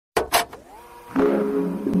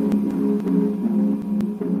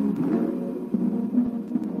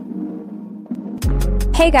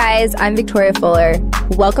Hey guys, I'm Victoria Fuller.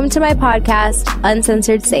 Welcome to my podcast,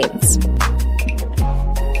 Uncensored Saints.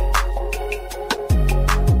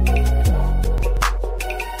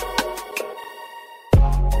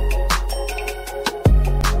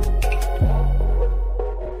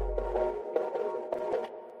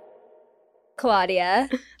 Claudia.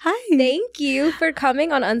 Hi. Thank you for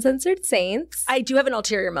coming on Uncensored Saints. I do have an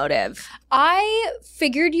ulterior motive. I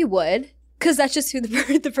figured you would, because that's just who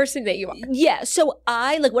the person that you are. Yeah. So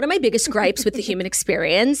one of my biggest gripes with the human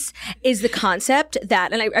experience is the concept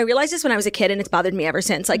that, and I realized this when I was a kid and it's bothered me ever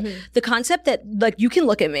since, like the concept that like you can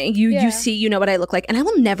look at me, you see, you know what I look like, and I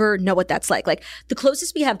will never know what that's like. Like the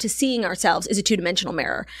closest we have to seeing ourselves is a two-dimensional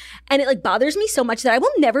mirror. And it like bothers me so much that I will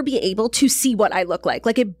never be able to see what I look like.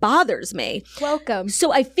 Like it bothers me. Welcome.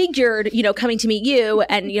 So I figured, coming to meet you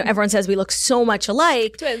and, everyone says we look so much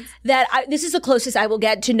alike. Twins. That this is the closest I will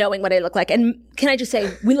get to knowing what I look like. And can I just say,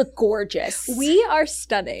 we look gorgeous. We are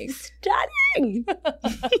stunning. Stunning.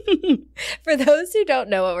 For those who don't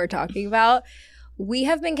know what we're talking about, we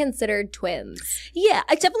have been considered twins. Yeah,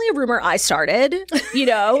 it's definitely a rumor I started, like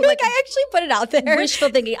I actually put it out there.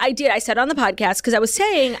 Wishful thinking. I did. I said it on the podcast because I was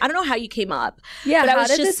saying, I don't know how you came up. Yeah, but how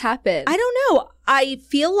did this happen? I don't know. I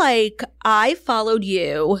feel like I followed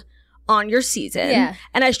you on your season. Yeah.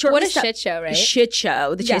 And I What a shit show, right? Shit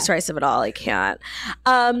show. The chase race of it all. I can't.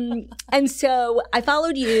 And so I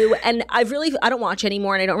followed you and I don't watch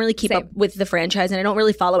anymore and I don't really keep up with the franchise and I don't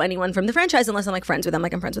really follow anyone from the franchise unless I'm like friends with them.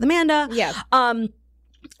 Like I'm friends with Amanda. Yeah. And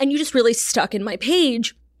you just really stuck in my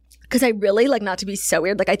page because I really not to be so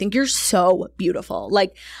weird. Like I think you're so beautiful.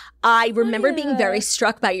 Like I remember being very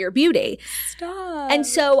struck by your beauty. Stop. And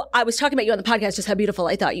so I was talking about you on the podcast, just how beautiful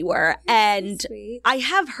I thought you were. And Sweet. I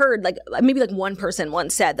have heard maybe one person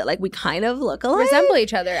once said that we kind of look alike. Resemble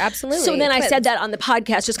each other. Absolutely. So then Twins. I said that on the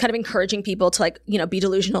podcast, just kind of encouraging people to be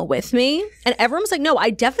delusional with me. And everyone was like, no,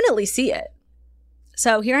 I definitely see it.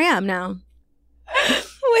 So here I am now.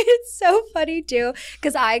 Wait, it's so funny too,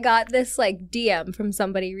 because I got this DM from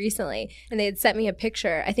somebody recently and they had sent me a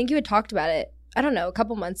picture. I think you had talked about it, I don't know, a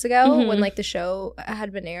couple months ago when the show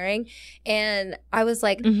had been airing. And I was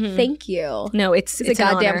like, thank you. No, it's a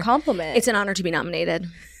goddamn honor. compliment. It's an honor to be nominated.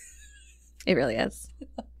 It really is.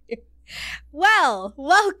 Well,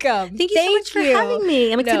 welcome. Thank you so much for having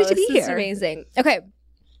me. I'm excited to be here. This is amazing. Okay.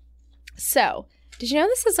 So, did you know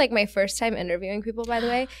this is my first time interviewing people, by the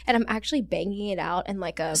way? And I'm actually banging it out in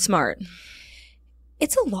a... Smart.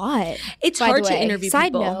 It's a lot. It's hard to interview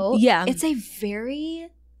Side people. note, yeah. It's a very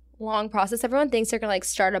long process. Everyone thinks they're going to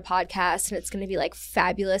start a podcast and it's going to be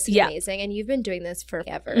fabulous and amazing. And you've been doing this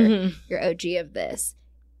forever. You're OG of this.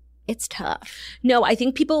 It's tough. No, I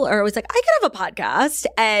think people are always like, I could have a podcast,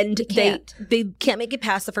 and they can't make it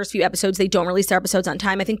past the first few episodes. They don't release their episodes on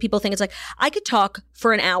time. I think people think it's I could talk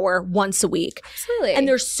for an hour once a week. Absolutely. And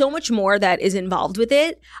there's so much more that is involved with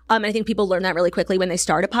it. And I think people learn that really quickly when they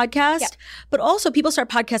start a podcast. Yeah. But also people start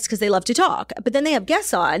podcasts because they love to talk, but then they have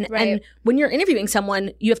guests on. Right. And when you're interviewing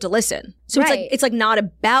someone, you have to listen. So it's not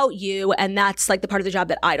about you. And that's the part of the job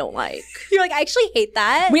that I don't like. You're I actually hate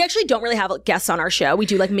that. We actually don't really have guests on our show. We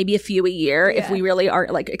do maybe a few a year if we really are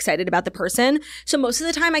excited about the person. So most of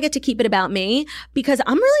the time I get to keep it about me because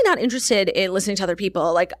I'm really not interested in listening to other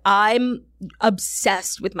people. I'm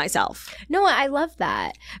obsessed with myself. No, I love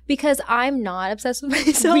that because I'm not obsessed with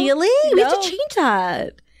myself. Really? No. We have to change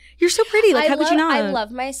that. You're so pretty. How could you not? I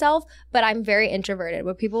love myself, but I'm very introverted.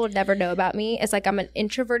 What people would never know about me is I'm an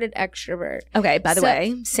introverted extrovert. Okay, by the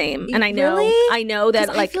way, same. And I know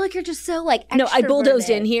that I feel you're just so extroverted. No, I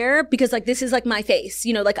bulldozed in here because this is my face.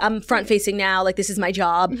 I'm front facing now. This is my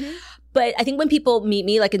job. Mm-hmm. But I think when people meet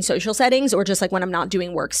me in social settings or just when I'm not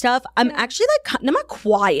doing work stuff, I'm actually I'm not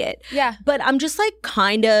quiet. Yeah. But I'm just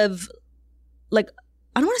kind of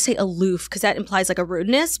I don't want to say aloof because that implies a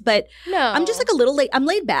rudeness, but no. I'm just a little I'm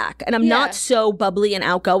laid back and I'm not so bubbly and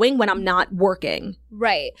outgoing when I'm not working.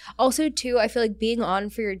 Right. Also, too, I feel being on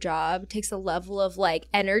for your job takes a level of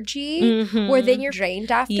energy where then you're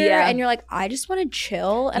drained after and you're I just want to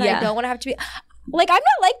chill and I don't want to have to be... I'm not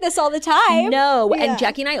like this all the time. No. Yeah. And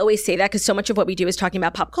Jackie and I always say that because so much of what we do is talking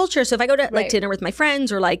about pop culture. So if I go to dinner with my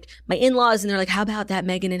friends or my in-laws and they're how about that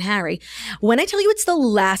Meghan and Harry? When I tell you it's the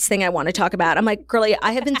last thing I want to talk about, I'm girlie,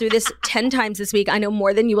 I have been through this 10 times this week. I know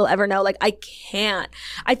more than you will ever know. I can't.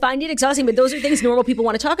 I find it exhausting, but those are things normal people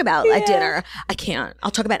want to talk about at dinner. I can't.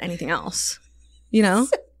 I'll talk about anything else.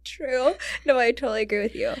 True. No, I totally agree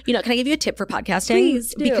with you. Can I give you a tip for podcasting?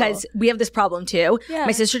 Please do. Because we have this problem too. Yeah.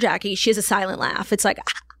 My sister Jackie, she has a silent laugh. It's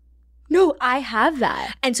No, I have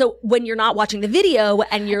that. And so when you're not watching the video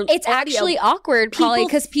and you're It's actually awkward, Polly,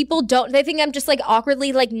 because people don't, they think I'm just like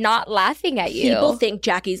awkwardly like not laughing at you. People think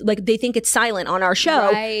Jackie's, like they think it's silent on our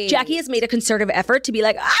show. Right. Jackie has made a concerted effort to be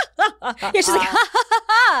like, yeah, she's like, ha, ha, ha,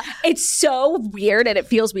 ha. It's so weird and it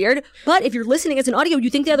feels weird. But if you're listening as an audio, you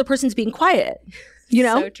think the other person's being quiet. You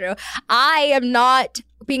know? So true. I am not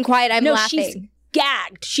being quiet. I'm laughing. She's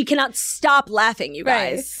gagged. She cannot stop laughing, you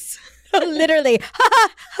guys. Right. Literally.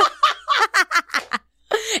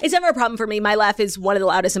 It's never a problem for me. My laugh is one of the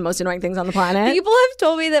loudest and most annoying things on the planet. People have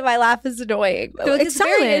told me that my laugh is annoying. Like, it's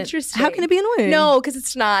very silent. interesting. How can it be annoying? No, because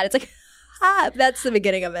it's not. It's like, that's the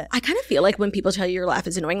beginning of it. I kind of feel like when people tell you your laugh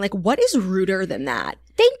is annoying, like what is ruder than that?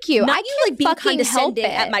 Thank you. Not I you can't like being fucking condescending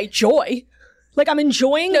help it. at my joy. Like I'm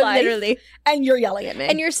enjoying life, literally. and you're yelling at me.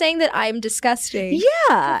 And you're saying that I'm disgusting.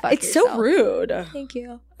 Yeah, Fuck it's yourself. so rude. Thank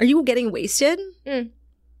you. Are you getting wasted?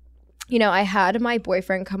 You know, I had my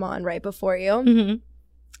boyfriend come on right before you. Mm-hmm.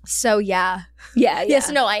 So yeah. Yeah. Yes,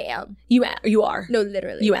 no, I am. You are. No,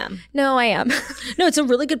 literally. You am. No, I am. No, it's a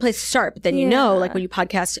really good place to start. But then you know, Yeah. like when you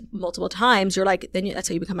podcast multiple times, you're like, that's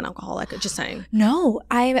how you become an alcoholic. Just saying. No,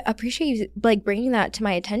 I appreciate you like bringing that to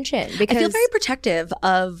my attention because I feel very protective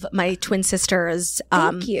of my twin sister's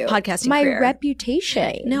thank you. podcasting my career.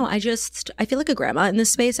 reputation. No, I feel like a grandma in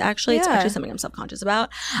this space. Actually, it's Yeah. actually something I'm self-conscious about.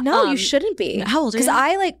 No, you shouldn't be. How old are you?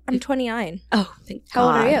 Because I'm 29. Oh, thank How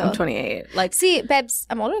old God. are you? I'm 28. Like, See, babes,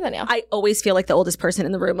 I'm older than you. I always feel like the oldest person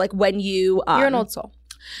in the room. Like when you, You're an old soul.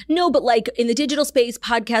 No, but like in the digital space,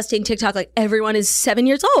 podcasting, TikTok, like everyone is 7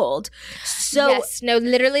 years old. So Yes, no,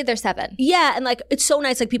 literally they're 7. yeah, and like it's so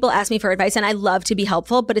nice. Like people ask me for advice, and I love to be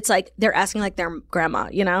helpful, but it's like they're asking like their grandma.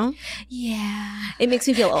 You know, Yeah. it makes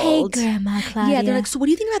me feel old. Hey, Grandma Claudia. Yeah, they're like, so what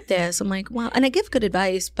do you think about this? I'm like, wow, and I give good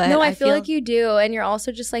advice, but No, I feel like you do, and you're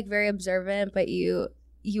also just like very observant, but you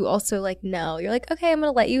also like know. You're like, okay, I'm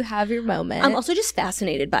gonna let you have your moment. I'm also just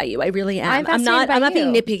fascinated by you. I really am. I'm fascinated by I'm not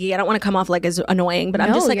being you. nitpicky. I don't want to come off like as annoying, but I'm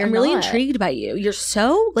No, just like you're I'm really not. intrigued by you. You're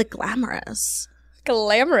so like glamorous.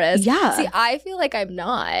 Glamorous. Yeah. See, I feel like I'm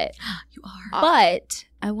not. You are. But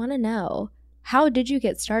I want to know, how did you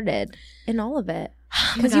get started in all of it?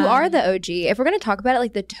 Oh Because you are the OG. If we're going to talk about it,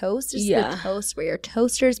 like the toast is Yeah. the toast. We're your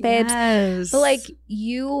toasters, babes. Yes. But like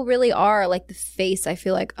you really are like the face, I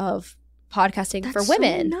feel like, of podcasting for That's so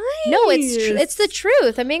women. nice. No, it's the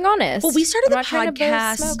truth. I'm being honest. Well, we started I'm the not trying to blow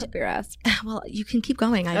podcast- smoke up your ass. Well, you can keep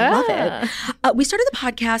going. I love it. We started the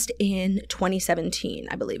podcast in 2017,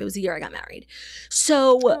 I believe. It was the year I got married.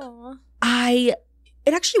 So Aw.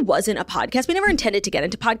 it actually wasn't a podcast. We never intended to get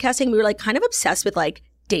into podcasting. We were like kind of obsessed with like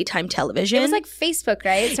daytime television. It was like Facebook,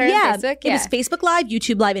 right? It started on Facebook? It was Facebook Live,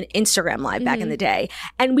 YouTube Live, and Instagram Live back in the day.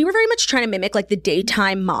 And we were very much trying to mimic like the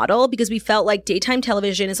daytime model because we felt like daytime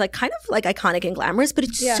television is like kind of like iconic and glamorous, but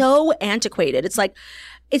it's so antiquated. It's like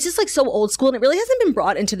it's just like so old school and it really hasn't been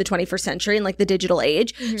brought into the 21st century and like the digital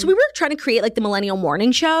age. So we were trying to create like the millennial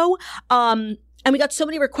morning show. And we got so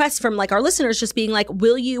many requests from like our listeners just being like,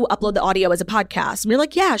 will you upload the audio as a podcast? And we're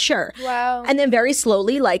like, yeah, sure. Wow. And then very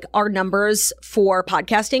slowly, like our numbers for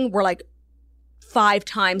podcasting were like 5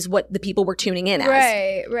 times what the people were tuning in as.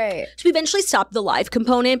 Right. So we eventually stopped the live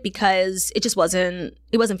component because it just wasn't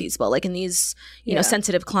feasible. Like in these, you know,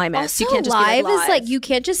 sensitive climates, Also, you can't just be live like, is like you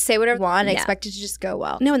can't just say whatever you want and Yeah. expect it to just go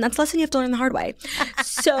well. No, and that's a lesson you have to learn the hard way.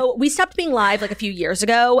 So we stopped being live like a few years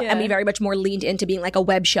ago and we very much more leaned into being like a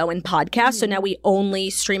web show and podcast. So now we only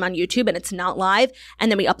stream on YouTube and it's not live.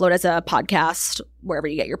 And then we upload as a podcast wherever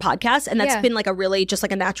you get your podcasts. And that's been like a really just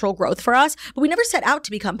like a natural growth for us. But we never set out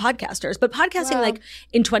to become podcasters. But podcasting like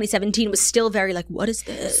in 2017 was still very like, what is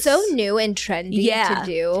this? So new and trendy to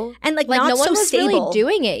do. And like Like not no one so was stable. really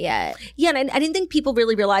doing it yet. Yeah, and I didn't think people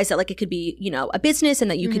really realized that like it could be, you know, a business and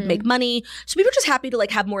that you could make money. So we were just happy to like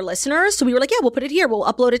have more listeners. So we were like, yeah, we'll put it here. We'll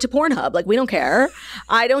upload it to Pornhub. Like we don't care.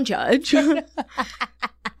 I don't judge. And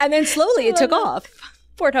then slowly it took off.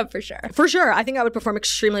 Pornhub for sure. For sure. I think I would perform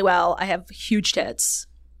extremely well. I have huge tits.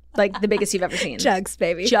 Like the biggest you've ever seen. Jugs,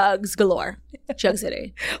 baby. Jugs galore. Jug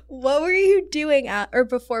City. What were you doing at or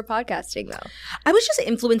before podcasting though? I was just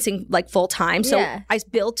influencing like full time. So Yeah. I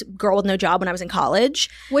built Girl with No Job when I was in college.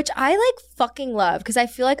 Which I like fucking love because I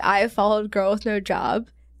feel like I followed Girl with No Job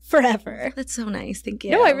forever. That's so nice. Thank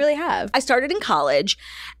you. No, I really have. I started in college,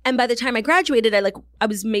 and by the time I graduated, I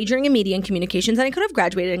was majoring in media and communications, and I could have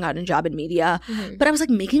graduated and gotten a job in media, but I was like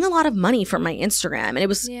making a lot of money from my Instagram, and it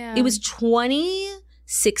was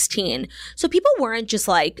 2016. So people weren't just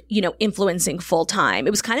like, you know, influencing full time. It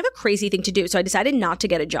was kind of a crazy thing to do. So I decided not to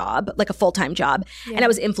get a job, like a full-time job. And I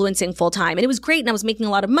was influencing full time. And it was great. And I was making a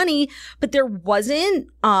lot of money, but there wasn't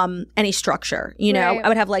any structure. You know, Right. I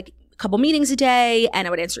would have like couple meetings a day and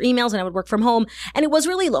I would answer emails and I would work from home. And it was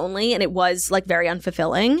really lonely and it was like very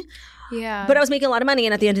unfulfilling. Yeah. But I was making a lot of money,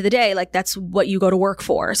 and at the end of the day, like, that's what you go to work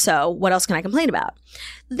for. So what else can I complain about?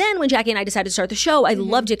 Then when Jackie and I decided to start the show, I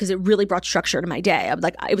loved it because it really brought structure to my day. I was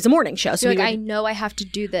like, it was a morning show. So I know I have to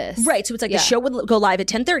do this. Right. So it's like the show would go live at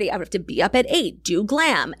 10:30. I would have to be up at 8, do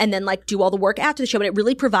glam, and then like do all the work after the show. But it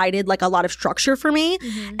really provided like a lot of structure for me.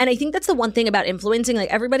 And I think that's the one thing about influencing. Like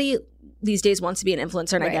everybody these days wants to be an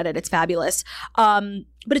influencer, and I get it. It's fabulous.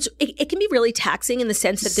 But it can be really taxing in the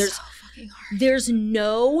sense that there's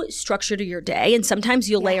no structure to your day. And sometimes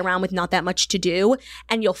you'll lay around with not that much to do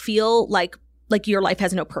and you'll feel like your life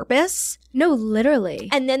has no purpose. No, literally.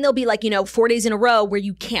 And then there'll be like, 4 days in a row where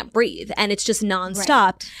you can't breathe and it's just nonstop.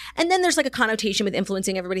 Right. And then there's like a connotation with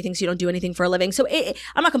influencing. Everybody thinks you don't do anything for a living. So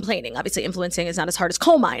I'm not complaining. Obviously, influencing is not as hard as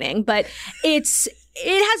coal mining, but it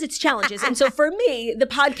has its challenges. And so for me, the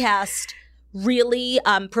podcast really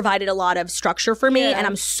provided a lot of structure for me, and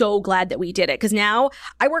I'm so glad that we did it because now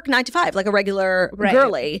I work 9 to 5 like a regular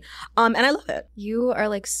girly, and I love it. You are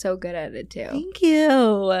like so good at it too. Thank you.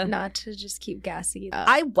 Not to just keep gassing you up.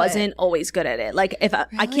 I wasn't always good at it. Like if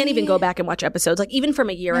I can't even go back and watch episodes. Like even from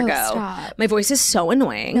a year ago, stop. My voice is so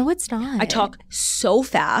annoying. No, it's not. I talk so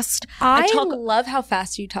fast. I love how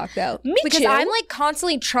fast you talk though. Me because too. I'm like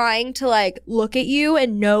constantly trying to like look at you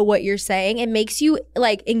and know what you're saying. It makes you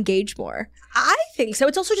like engage more. I think so.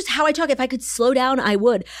 It's also just how I talk. If I could slow down, I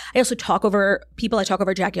would. I also talk over people. I talk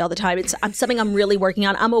over Jackie all the time. It's something I'm really working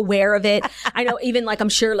on. I'm aware of it. I know even like I'm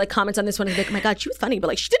sure like comments on this one, like, oh my God, she was funny, but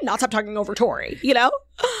like she did not stop talking over Tori,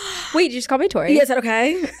 Wait, did you just call me Tori? Yeah, is that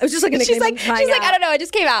okay? It was just like a nickname. She's like, I don't know. It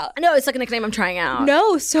just came out. No, it's like a nickname I'm trying out.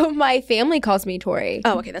 No, so my family calls me Tori.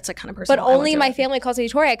 Oh, okay. That's like kind of personal. But only my family calls me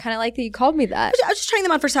Tori. I kind of like that you called me that. I was just trying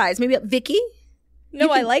them on for size. Maybe Vicky. No,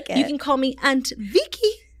 I like it. You can call me Aunt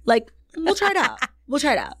Vicky. Like, we'll try it out. We'll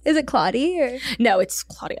try it out. Is it Claudia? Or? No, it's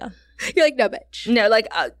Claudia. You're like, no, bitch. No, like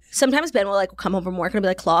sometimes Ben will like come home from work and be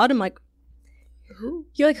like, Claude. I'm like, who?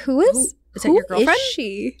 You're like, who is that your girlfriend? Is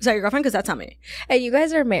she? Is that your girlfriend? Because that's not me. And you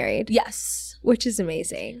guys are married? Yes. Which is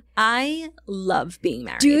amazing. I love being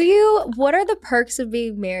married. Do you? What are the perks of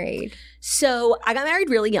being married? So I got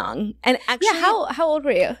married really young. And actually, how old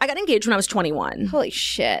were you? I got engaged when I was 21. Holy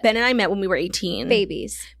shit. Ben and I met when we were 18.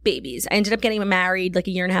 Babies. I ended up getting married like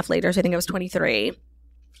a year and a half later. So I think I was 23.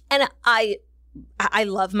 And I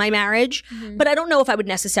love my marriage, but I don't know if I would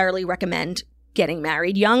necessarily recommend getting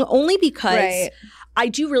married young, only because I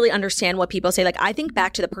do really understand what people say. Like, I think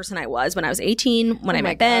back to the person I was when I was 18, when I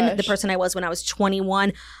met Ben, the person I was when I was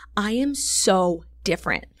 21. I am so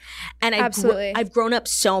different. And I've grown up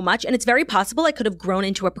so much. And it's very possible I could have grown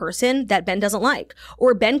into a person that Ben doesn't like.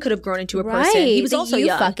 Or Ben could have grown into a person he was also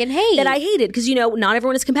young fucking hate. that I hated. Because, not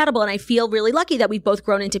everyone is compatible. And I feel really lucky that we've both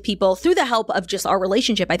grown into people through the help of just our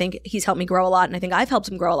relationship. I think he's helped me grow a lot. And I think I've helped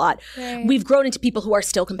him grow a lot. Right. We've grown into people who are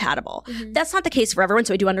still compatible. That's not the case for everyone.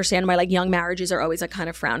 So I do understand why like young marriages are always like kind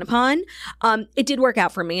of frowned upon. It did work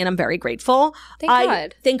out for me and I'm very grateful.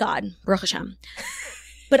 Thank God. Baruch Hashem.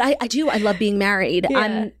 But I do. I love being married.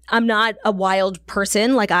 Yeah. I'm not a wild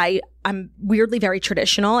person. Like I'm weirdly very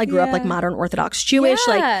traditional. I grew up like modern Orthodox Jewish.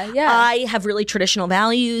 I have really traditional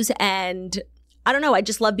values and I don't know. I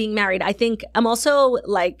just love being married. I think I'm also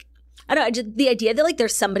like, I don't know, the idea that like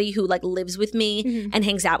there's somebody who like lives with me and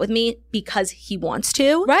hangs out with me because he wants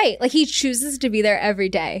to. Right. Like he chooses to be there every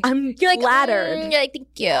day. You're like flattered. You're like,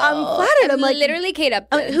 thank you. I'm flattered. I'm like literally Kate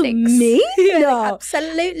up. Who, me? No.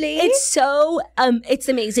 Absolutely. It's so it's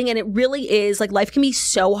amazing and it really is like life can be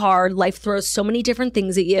so hard. Life throws so many different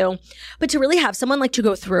things at you. But to really have someone like to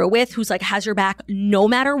go through with who's like has your back no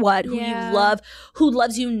matter what, who you love, who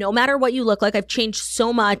loves you no matter what you look like. I've changed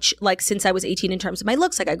so much like since I was 18 in terms of my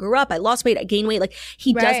looks. Like I grew up, I lost weight, I gained weight. Like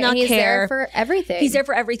he does not he's care. He's there for everything. He's there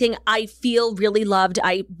for everything. I feel really loved.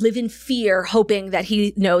 I live in fear, hoping that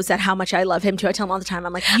he knows that how much I love him too. I tell him all the time,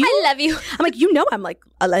 I'm like, I love you. I'm like, I'm like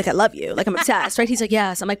I love you. Like I'm obsessed, right? He's like,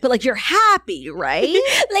 yes. I'm like, but like you're happy, right?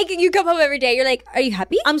 Like you come home every day. You're like, are you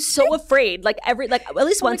happy? I'm so afraid. Like at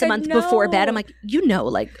least once a month before bed, I'm like,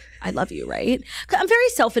 like I love you, right? I'm very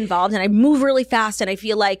self-involved and I move really fast and I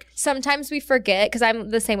feel like sometimes we forget because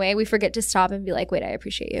I'm the same way. We forget to stop and be like, wait, I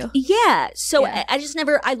appreciate you. Yeah. So I just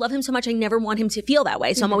never, I love him so much. I never want him to feel that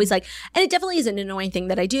way. So I'm always like, and it definitely is an annoying thing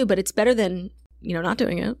that I do, but it's better than, not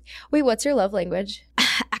doing it. Wait, what's your love language?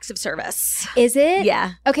 Acts of service. Is it?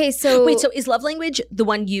 Yeah. Okay. So wait, so is love language the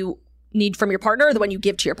one you need from your partner or the one you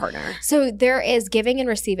give to your partner? So there is giving and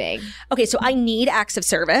receiving. Okay, so I need acts of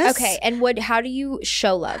service. Okay, and how do you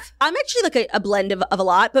show love? I'm actually like a blend of a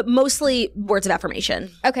lot, but mostly words of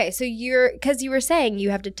affirmation. Okay, so because you were saying you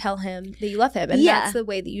have to tell him that you love him, and that's the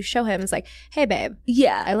way that you show him is like, hey babe,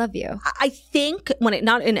 I love you. I think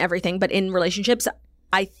not in everything, but in relationships,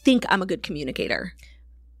 I think I'm a good communicator.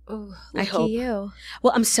 Ooh, I hope. You.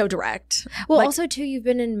 Well, I'm so direct. Well, also too, you've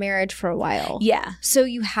been in marriage for a while. Yeah. So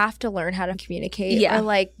you have to learn how to communicate. Yeah. Or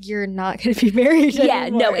like you're not going to be married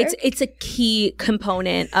anymore. No, it's a key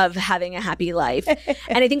component of having a happy life.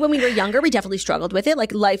 And I think when we were younger, we definitely struggled with it.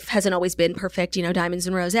 Like life hasn't always been perfect, diamonds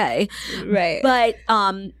and rosé. Right. But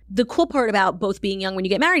the cool part about both being young when you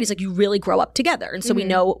get married is like you really grow up together. And so we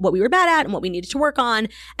know what we were bad at and what we needed to work on.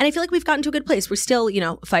 And I feel like we've gotten to a good place. We're still,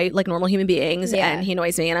 fight like normal human beings and he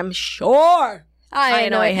annoys me and I'm sure I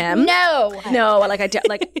annoy him. No,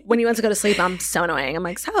 like when he wants to go to sleep, I'm so annoying. I'm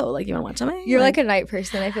like, so like you want to watch something? You're like a night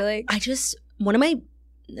person, I feel like. One of my,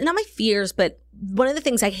 not my fears, but one of the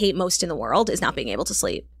things I hate most in the world is not being able to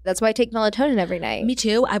sleep. That's why I take melatonin every night. Me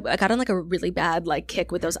too. I got on like a really bad like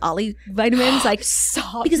kick with those Ollie vitamins. Like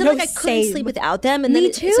stop. Because I couldn't sleep without them. And then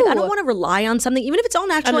it's like I don't want to rely on something, even if it's all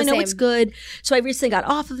natural. I know it's good. So I recently got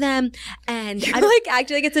off of them, and I'm like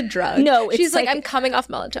acting like it's a drug. No, she's like I'm coming off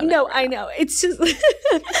melatonin. No, I know. It's just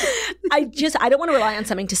I don't want to rely on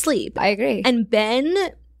something to sleep. I agree. And Ben.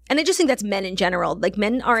 And I just think that's men in general. Like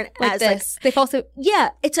men aren't like as this. like they fall so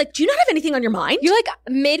it's like, do you not have anything on your mind? You're like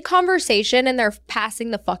mid-conversation and they're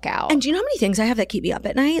passing the fuck out. And do you know how many things I have that keep me up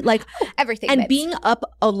at night? Like everything. And being up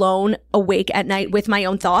alone, awake at night with my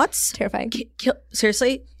own thoughts. Terrifying.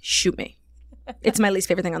 Seriously, shoot me. It's my least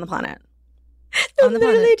favorite thing on the planet. On the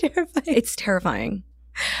planet. Terrifying. It's terrifying.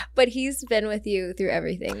 But he's been with you through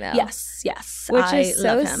everything though. Yes. Which is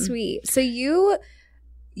so sweet. So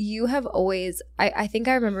you have always, I think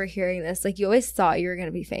I remember hearing this, like you always thought you were going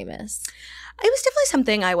to be famous. It was definitely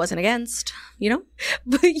something I wasn't against,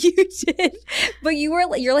 But you did. But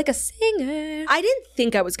you're like a singer. I didn't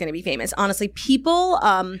think I was going to be famous. Honestly, people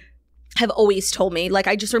have always told me, like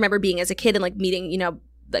I just remember being as a kid and like meeting,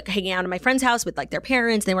 like hanging out at my friend's house with like their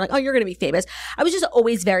parents. And they were like, oh, you're going to be famous. I was just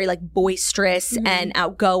always very like boisterous and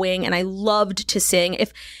outgoing. And I loved to sing.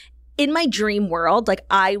 If in my dream world, like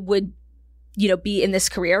I would be in this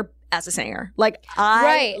career as a singer. Like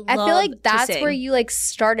I feel like that's where you like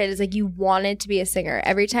started is like you wanted to be a singer.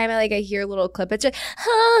 Every time I hear a little clip, it's just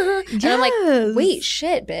and I'm like, wait,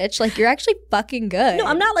 shit, bitch. Like you're actually fucking good. No,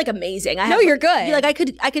 I'm not like amazing. You're good. Like I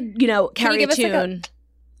could carry a tune.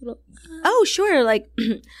 Oh, sure. Like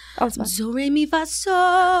do re mi fa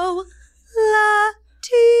so la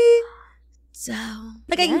ti. So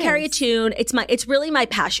like I can carry a tune. It's really my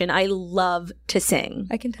passion. I love to sing.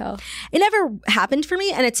 I can tell. It never happened for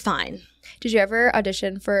me and it's fine. Did you ever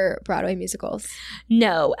audition for Broadway musicals?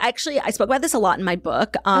 No. Actually, I spoke about this a lot in my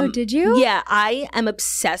book. Did you? Yeah. I am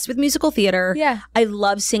obsessed with musical theater. Yeah. I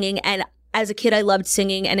love singing and as a kid, I loved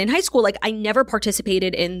singing. And in high school, like I never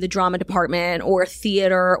participated in the drama department or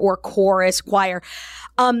theater or chorus, choir.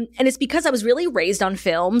 And it's because I was really raised on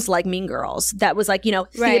films like Mean Girls. That was like,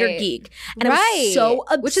 theater geek. And I was so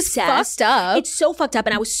obsessed. Which is fucked up. It's so fucked up.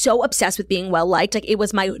 And I was so obsessed with being well-liked. Like it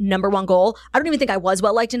was my number one goal. I don't even think I was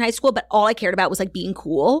well-liked in high school, but all I cared about was like being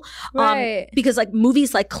cool. Right. Because like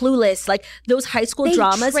movies like Clueless, like those high school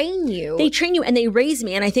dramas. They train you and they raise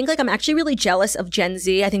me. And I think like I'm actually really jealous of Gen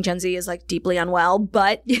Z. I think Gen Z is like deeply unwell,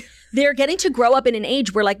 but they're getting to grow up in an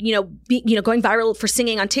age where like, going viral for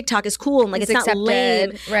singing on TikTok is cool. And like it's not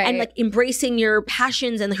lame. Right. And like embracing your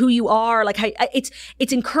passions and who you are, like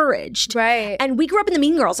it's encouraged. Right. And we grew up in the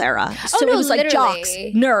Mean Girls era, so it was like jocks,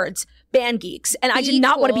 nerds, band geeks, and I did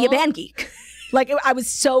not want to be a band geek. Like I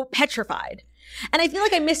was so petrified, and I feel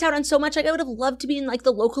like I missed out on so much. Like I would have loved to be in like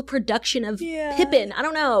the local production of Pippin. I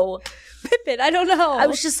don't know. I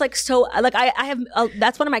was just like so like I have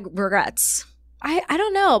that's one of my regrets. I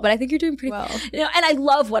don't know, but I think you're doing pretty well. And I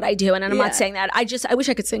love what I do, and I'm not saying that. I wish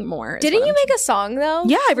I could sing more. Didn't you make a song though?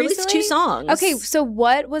 Yeah, I released 2 songs. Okay, so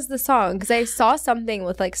what was the song? Because I saw something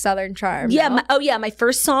with like Southern Charm. Yeah, my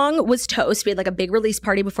first song was Toast. We had like a big release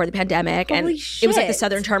party before the pandemic, and it was like the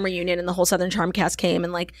Southern Charm reunion, and the whole Southern Charm cast came,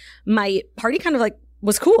 and like my party kind of like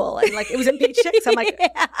was cool. And like it was in page 6. I'm like,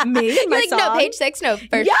 me and my song. No, page 6, no,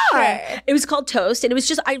 for sure. It was called Toast. And it was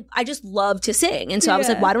just, I just love to sing. And so I was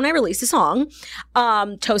like, why don't I release a song?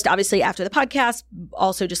 Toast, obviously, after the podcast.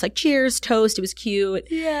 Also just like cheers, toast. It was cute.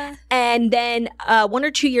 Yeah. And then 1 or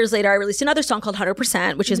 2 years later, I released another song called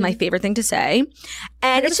 100%, which is my favorite thing to say.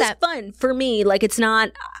 And 100%. it's just fun for me. Like, it's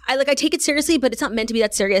not, I take it seriously, but it's not meant to be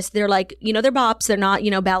that serious. They're like, they're bops. They're not,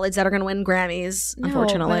 ballads that are going to win Grammys,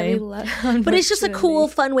 unfortunately. But it's just a cool,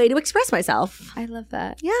 fun way to express myself. I love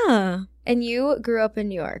that. Yeah. And you grew up in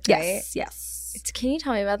New York, right? Yes. Can you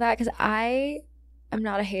tell me about that? Because I'm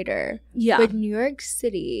not a hater. Yeah. But New York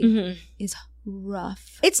City is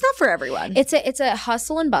rough. It's not for everyone. It's a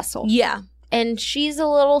hustle and bustle. Yeah. And she's a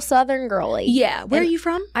little Southern girly. Yeah. Where are you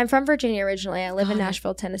from? I'm from Virginia originally. I live in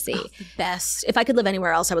Nashville, Tennessee. Oh, the best. If I could live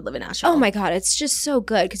anywhere else, I would live in Nashville. Oh my God. It's just so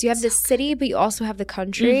good because you have the city, but you also have the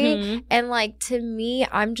country. And like, to me,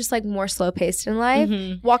 I'm just like more slow paced in life.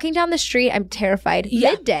 Walking down the street, I'm terrified.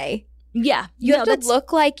 Midday. Yeah. You have to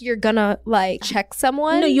look like you're gonna like check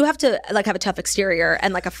someone. No, you have to like have a tough exterior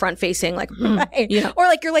and like a front facing like right. Or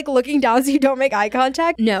like you're like looking down so you don't make eye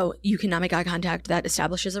contact. No, you cannot make eye contact. That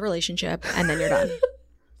establishes a relationship and then you're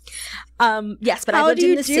done. Yes, but I lived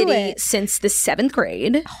in the city since the 7th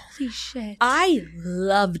grade. Holy shit. I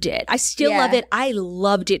loved it. I still love it. I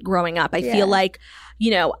loved it growing up. I feel like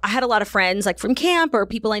I had a lot of friends like from camp or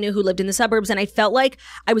people I knew who lived in the suburbs, and I felt like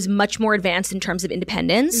I was much more advanced in terms of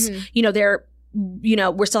independence.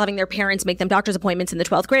 We're still having their parents make them doctor's appointments in the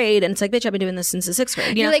 12th grade, and it's like, bitch, I've been doing this since the 6th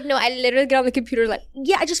grade. You're like, no, I literally get on the computer like,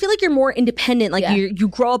 yeah, I just feel like you're more independent. Like you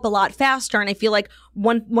grow up a lot faster, and I feel like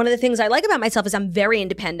one of the things I like about myself is I'm very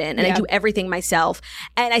independent and I do everything myself.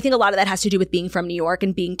 And I think a lot of that has to do with being from New York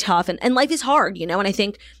and being tough, and life is hard, and I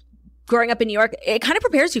think growing up in New York, it kind of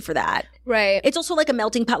prepares you for that. Right. It's also like a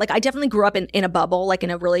melting pot. Like I definitely grew up in a bubble, like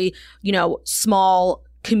in a really, small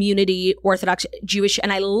community, Orthodox Jewish,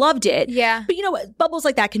 and I loved it. Yeah. But bubbles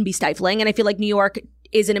like that can be stifling. And I feel like New York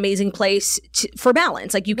is an amazing place for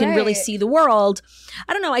balance. Like you can really see the world.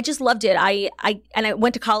 I don't know. I just loved it. I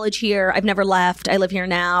went to college here. I've never left. I live here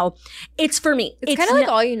now. It's for me. It's kind of like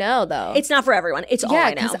all you know, though. It's not for everyone. It's all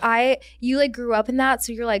I know. Yeah, because you like grew up in that,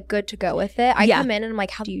 so you're like good to go with it. I come in and I'm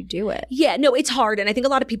like, how do you do it? Yeah, no, it's hard. And I think a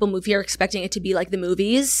lot of people move here expecting it to be like the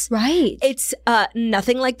movies. Right. It's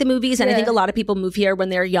nothing like the movies. And I think a lot of people move here when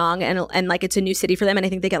they're young and like it's a new city for them. And I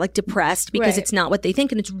think they get like depressed because it's not what they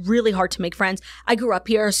think. And it's really hard to make friends. I grew up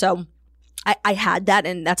here, so I had that,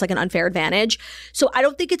 and that's like an unfair advantage. So I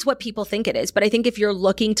don't think it's what people think it is, but I think if you're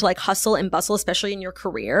looking to like hustle and bustle, especially in your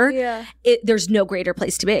career, there's no greater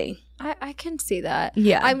place to be. I can see that.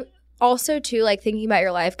 Yeah. I'm also too like thinking about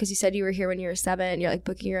your life because you said you were here when you were 7. You're like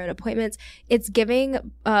booking your own appointments. It's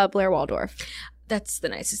giving Blair Waldorf. That's the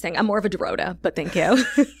nicest thing. I'm more of a Dorota, but thank you.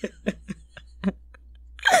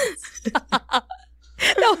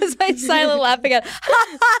 That was my silent laugh again.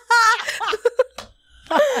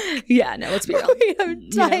 Yeah, no, let's be real. I'm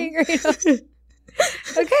dying right now.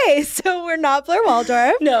 Okay, so we're not Blair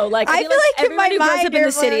Waldorf. No, like I feel like everyone who grows up in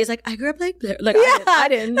the city is like, I grew up like Blair. Like I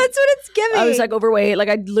didn't. That's what it's giving. I was like overweight. Like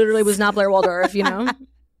I literally was not Blair Waldorf. I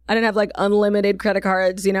didn't have like unlimited credit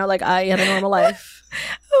cards. Like I had a normal life.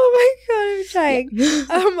 Oh my God,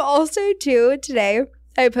 I'm dying. Also too today,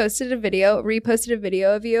 I reposted a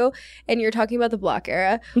video of you, and you're talking about the block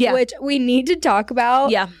era, which we need to talk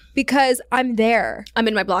about. Yeah. Because I'm there. I'm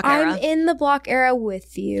in my block era. I'm in the block era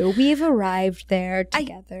with you. We've arrived there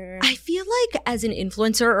together. I feel like as an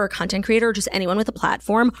influencer or a content creator, or just anyone with a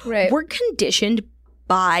platform, we're conditioned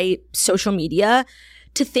by social media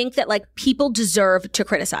to think that like people deserve to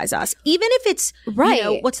criticize us, even if it's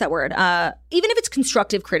what's that word? Even if it's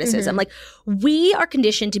constructive criticism, like we are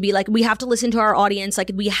conditioned to be like, we have to listen to our audience.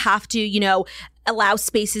 Like we have to, allow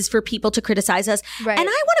spaces for people to criticize us. Right. And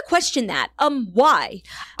I want to question that. Why?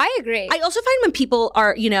 I agree. I also find when people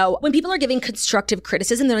are, when people are giving constructive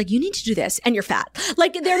criticism, they're like, you need to do this and you're fat.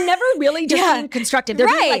 Like they're never really just being constructive. They're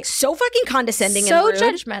being like so fucking condescending and rude.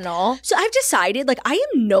 Judgmental. So I've decided like I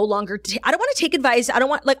am no longer, I don't want to take advice. I don't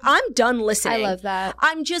want, like I'm done listening. I love that.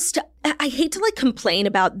 I hate to like complain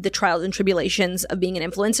about the trials and tribulations of being an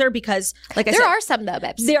influencer because like I said, there are some though,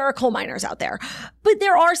 Babs. There are coal miners out there, but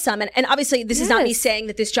there are some. And obviously this is not me saying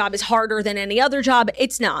that this job is harder than any other job.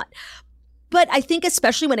 It's not. But I think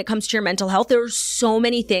especially when it comes to your mental health, there are so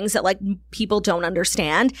many things that like people don't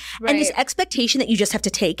understand. Right. And this expectation that you just have to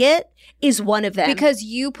take it is one of them. Because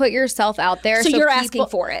you put yourself out there. So you're asking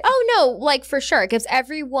for it. Oh no, like for sure. It gives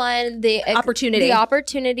everyone the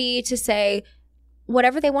opportunity to say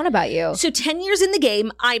whatever they want about you. So 10 years in the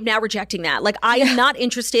game, I'm now rejecting that. Like I am not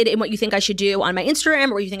interested in what you think I should do on my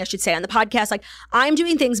Instagram or what you think I should say on the podcast. Like I'm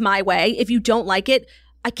doing things my way. If you don't like it,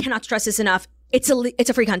 I cannot stress this enough. It's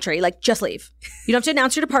a free country. Like just leave. You don't have to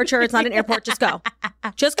announce your departure. It's not an airport. Just go.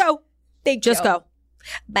 Just go. Just go.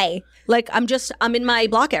 Bye. Like I'm in my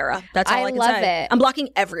block era. That's all I can say. I love it. I'm blocking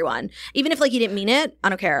everyone. Even if like you didn't mean it, I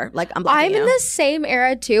don't care. Like I'm blocking I'm in the same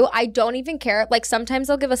era too. I don't even care. Like sometimes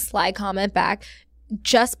I'll give a sly comment back.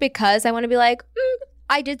 just because I want to be like,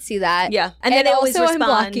 I did see that. Yeah. And then they always also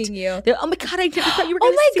respond. I'm blocking you. They're, oh my God, I never thought you were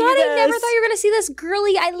going to see this. Oh my God, I never thought you were going to see this.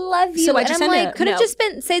 Girly, I love you. So I and just I'm sent like, it. could have No.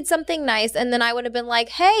 just said something nice, and then I would have been like,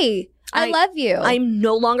 hey, I love you. I'm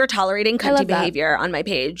no longer tolerating cunty love that. behavior on my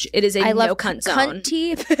page. It is a no cunt zone.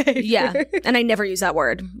 Cunty behavior. Yeah. And I never use that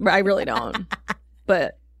word. I really don't.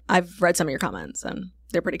 But I've read some of your comments and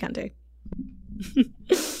they're pretty cunty.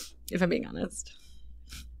 If I'm being honest.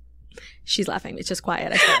 She's laughing. It's just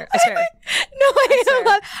quiet. I swear. I swear. No, I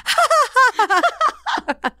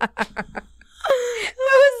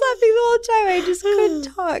was laughing the whole time. I just couldn't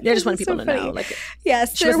talk. I just want people to know. Like,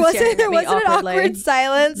 yes, she there wasn't wasn't an awkwardly. awkward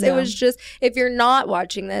silence. No. It was just, if you're not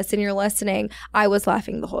watching this and you're listening, I was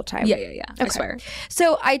laughing the whole time. Yeah. I Okay. swear.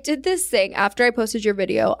 So I did this thing after I posted your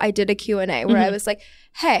video. I did a Q&A where I was like,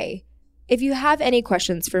 hey, if you have any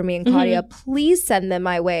questions for me and Claudia, please send them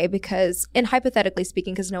my way because, and hypothetically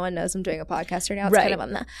speaking, because no one knows I'm doing a podcast right now, it's kind of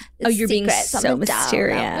on the you're being secret, so something down.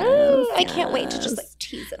 mysterious. I can't wait to just like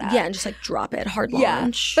tease it out. Yeah, and just like drop it. Hard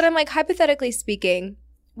launch. But I'm like, hypothetically speaking,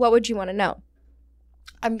 what would you want to know?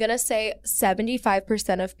 I'm going to say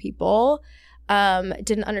 75% of people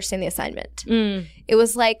didn't understand the assignment. It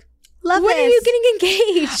was like, when are you getting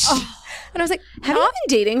engaged? And I was like, have you been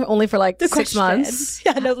dating only for like 6 months?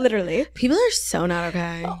 Yeah, no, literally. People are so not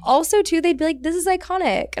okay. Also, too, they'd be like, this is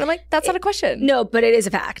iconic. And I'm like, that's not a question. No, but it is a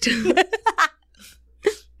fact.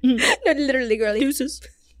 No, literally, girly. Deuces.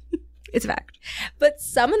 It's a fact. But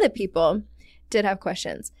some of the people did have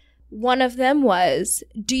questions. One of them was,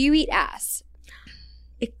 do you eat ass?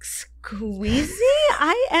 Exquisite.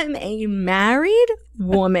 I am a married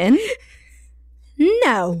woman.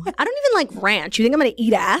 No, I don't even like ranch. You think I'm going to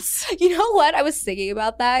eat ass? You know what? I was thinking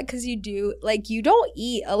about that because you do, like, you don't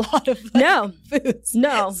eat a lot of foods.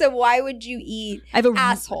 No. So why would you eat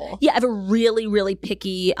asshole? Yeah, I have a really, really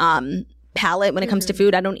picky palate when it comes to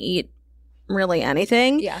food. I don't eat really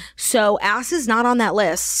anything. Yeah. So ass is not on that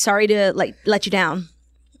list. Sorry to like let you down.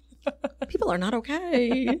 People are not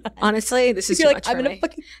okay. Honestly, this is too much for me.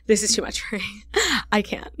 This is too much for me. I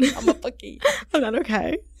can't. I'm a fucking. I'm not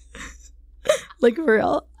okay. Like, for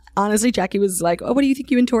real. Honestly, Jackie was like, oh, what do you think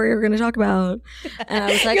you and Tori are going to talk about? And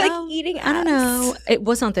I was like, You're like eating ass. I don't know. It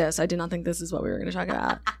was not this. I did not think this is what we were going to talk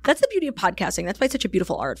about. That's the beauty of podcasting. That's why it's such a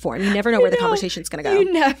beautiful art form. You never know where the conversation's going to go.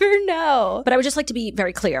 You never know. But I would just like to be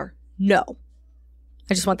very clear. No.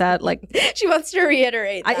 I just want that, like... She wants to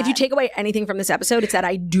reiterate that. If you take away anything from this episode, it's that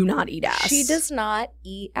I do not eat ass. She does not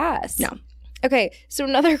eat ass. No. Okay, so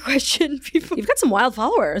another question. People, you've got some wild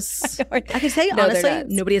followers. I can say, honestly,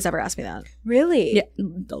 nobody has ever asked me that. Really? Yeah,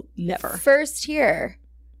 no, never. First here,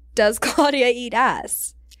 does Claudia eat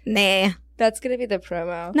ass? Nah. That's going to be the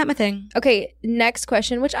promo. Not my thing. Okay, next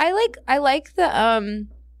question, which I like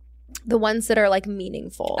the ones that are like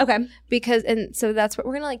meaningful. Okay. Because, and so that's what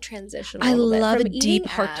we're going to like transition a little bit. I love from a deep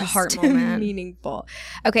heart-to-heart to moment. Meaningful.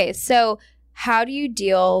 Okay, so how do you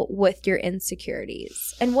deal with your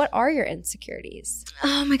insecurities? And what are your insecurities?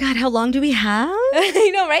 Oh my God, how long do we have?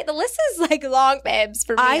 I know, right? The list is like long, babes,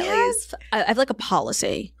 for me I at least. have like a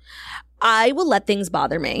policy. I will let things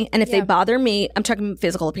bother me. And if they bother me, I'm talking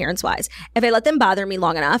physical appearance wise. If I let them bother me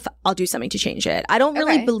long enough, I'll do something to change it. I don't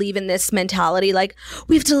really believe in this mentality. Like,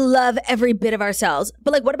 we have to love every bit of ourselves.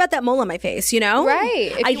 But like, what about that mole on my face, you know?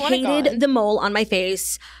 Right. I hated the mole on my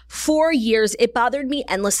face for years. It bothered me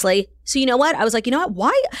endlessly. So you know what? I was like, you know what?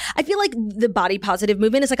 Why? I feel like the body positive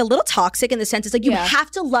movement is like a little toxic in the sense it's like you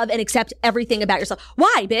have to love and accept everything about yourself.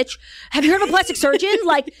 Why, bitch? Have you heard of a plastic surgeon?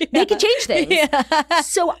 Like, they can change things. Yeah.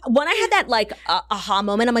 So when I had that like aha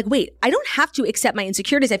moment, I'm like, wait, I don't have to accept my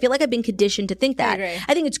insecurities. I feel like I've been conditioned to think that.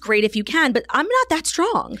 I think it's great if you can, but I'm not that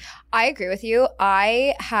strong. I agree with you.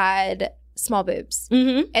 I had small boobs.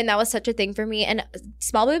 And that was such a thing for me. And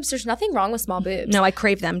small boobs, there's nothing wrong with small boobs. No, I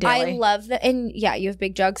crave them daily. I love them. And yeah, you have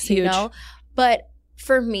big jugs, Huge. you know. But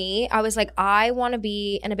for me, I was like, I want to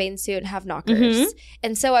be in a bathing suit and have knockers.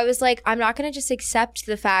 And so I was like, I'm not going to just accept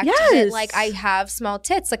the fact that like I have small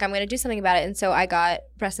tits. Like, I'm going to do something about it. And so I got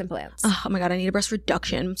breast implants. Oh my God, I need a breast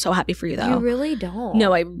reduction. I'm so happy for you though. You really don't.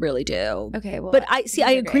 No, I really do. Okay, well. But I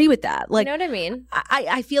agree with that. Like, you know what I mean?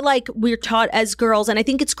 I feel like we're taught as girls, and I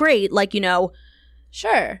think it's great, like, you know.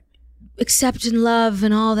 Sure. Accept and love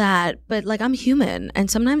and all that. But like, I'm human, and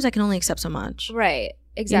sometimes I can only accept so much. Right.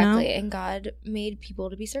 Exactly. You know? And God made people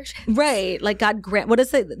to be certain. Right. Like, God grant, what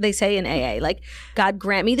does they say in AA? Like, God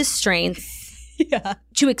grant me the strength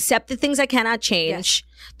to accept the things I cannot change,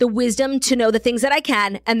 the wisdom to know the things that I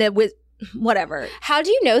can, and whatever. How do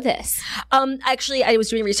you know this? Actually, I was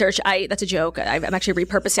doing research. That's a joke. I'm actually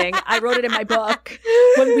repurposing. I wrote it in my book.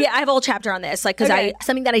 I have a whole chapter on this. Like, because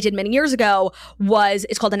something that I did many years ago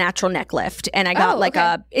it's called a natural neck lift. And I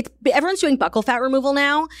got everyone's doing buccal fat removal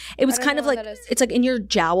now. It was kind of like, it's like in your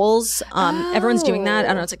jowls. Everyone's doing that. I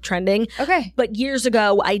don't know. It's like trending. Okay. But years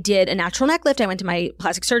ago, I did a natural neck lift. I went to my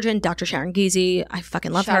plastic surgeon, Dr. Sharon Giese. I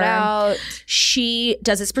fucking love her. Shout out. She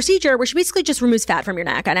does this procedure where she basically just removes fat from your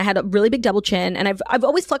neck. And I had a really big double chin, and I've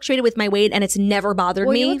always fluctuated with my weight, and it's never bothered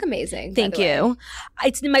me. You look amazing. Thank you.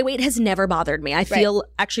 My weight has never bothered me. I feel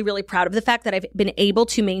actually really proud of the fact that I've been able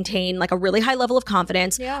to maintain like a really high level of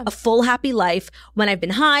confidence, a full happy life. When I've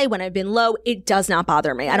been high, when I've been low, it does not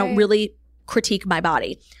bother me. I don't really critique my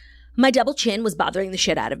body. My double chin was bothering the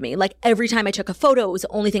shit out of me. Like every time I took a photo, it was the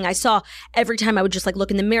only thing I saw. Every time I would just like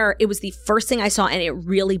look in the mirror, it was the first thing I saw, and it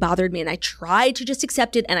really bothered me. And I tried to just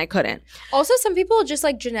accept it, and I couldn't. Also, some people just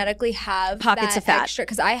like genetically have pockets of fat. Extra,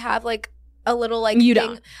 because I have like a little like you thing.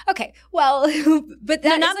 don't. Okay, well, but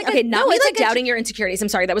that not is like not me like a doubting your insecurities. I'm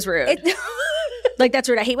sorry, that was rude. Like that's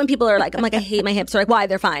rude. I hate when people are like, I'm like, I hate my hips. They're like, why?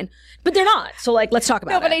 They're fine, but they're not. So like, let's talk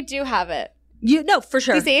about it. No, but I do have it. No, for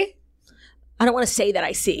sure. You see? I don't want to say that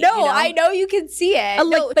I see. No, I know you can see it.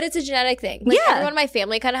 No, but it's a genetic thing. Like, yeah. Everyone in my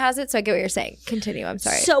family kind of has it, so I get what you're saying. Continue. I'm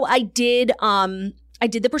sorry. So I did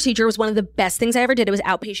the procedure. It was one of the best things I ever did. It was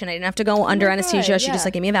outpatient. I didn't have to go under anesthesia. She just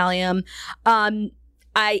like gave me a Valium.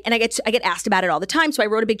 I get asked about it all the time. So I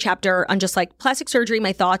wrote a big chapter on just like plastic surgery,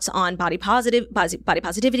 my thoughts on body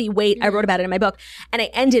positivity, weight. I wrote about it in my book, and I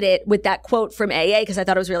ended it with that quote from AA because I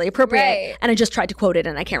thought it was really appropriate. Right. And I just tried to quote it,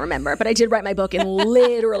 and I can't remember, but I did write my book in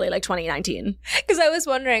literally like 2019. Because I was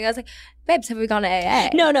wondering, I was like, babes, have we gone to AA?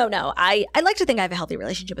 No. I like to think I have a healthy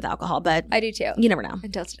relationship with alcohol, but I do too. You never know.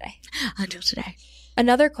 Until today.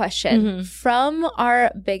 Another question from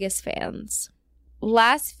our biggest fans.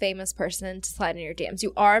 Last famous person to slide in your DMs.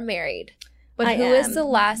 You are married. But who is the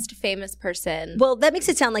last famous person? Well, that makes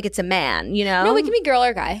it sound like it's a man, you know? No, it can be girl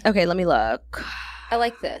or guy. Okay, let me look. I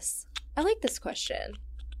like this. I like this question.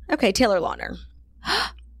 Okay, Taylor Lautner.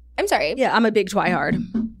 I'm sorry. Yeah, I'm a big Twihard.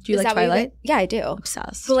 Do you like Twilight? Yeah, I do.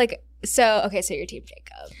 Obsessed. But like, so you're Team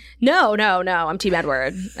Jacob. No. I'm Team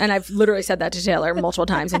Edward. And I've literally said that to Taylor multiple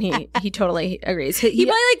times, and he totally agrees. He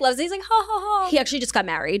probably like loves it. He's like, ha ha ha. He actually just got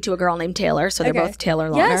married to a girl named Taylor, so they're both Taylor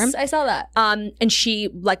Lautner. Yes, I saw that. And she,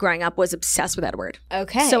 like growing up, was obsessed with Edward.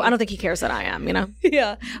 Okay. So I don't think he cares that I am, you know?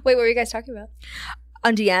 Yeah. Wait, what were you guys talking about?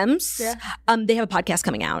 On DMs, they have a podcast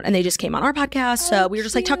coming out, and they just came on our podcast, so we were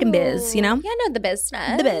just like talking biz, you know? Yeah, no, the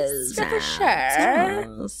business. The business. For sure.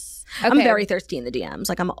 Yes. Okay. I'm very thirsty in the DMs.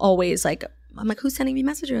 Like I'm always like, who's sending me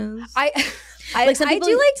messages? I do like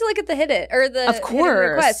to look at the hidden or the of course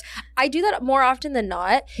hidden request. I do that more often than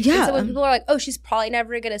not. Yeah. And so when people are like, oh, she's probably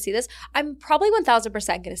never going to see this, I'm probably 1000%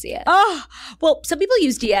 going to see it. Oh, well, some people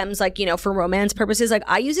use DMs like, you know, for romance purposes. Like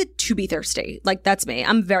I use it to be thirsty. Like that's me.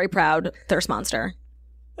 I'm very proud thirst monster.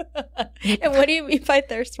 And what do you mean by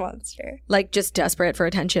thirst monster? Like just desperate for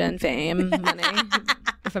attention, fame, money,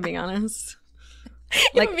 if I'm being honest.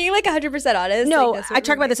 Like being like 100% honest. No, like I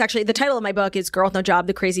talk about this actually. The title of my book is Girl with No Job,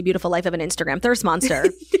 The Crazy Beautiful Life of an Instagram Thirst Monster.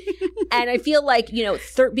 And I feel like, you know,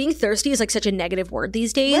 being thirsty is like such a negative word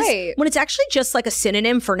these days. Right. When it's actually just like a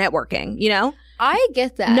synonym for networking, you know? I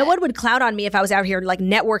get that. No one would clown on me if I was out here like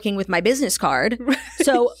networking with my business card.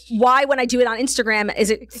 So why, when I do it on Instagram, is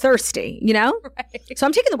it thirsty, you know? Right. So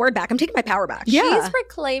I'm taking the word back. I'm taking my power back. Yeah. She's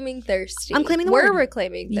reclaiming thirsty. I'm claiming the word. We're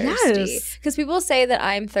reclaiming thirsty. Because people say that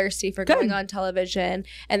I'm thirsty for going on television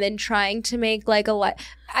and then trying to make like a life.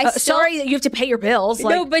 Sorry that you have to pay your bills.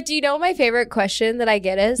 No, but do you know my favorite question that I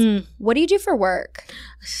get is, what do you do for work?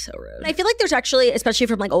 So rude. I feel like there's actually, especially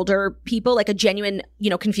from like older people, like a genuine,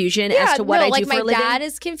 you know, confusion as to what I do for a living. Like my dad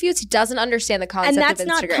is confused. He doesn't understand the concept of Instagram. And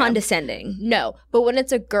that's not condescending. No, but when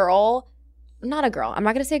it's a girl, not a girl, I'm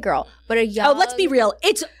not going to say girl, but a young. Oh, let's be real.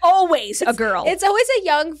 It's always a girl. It's always a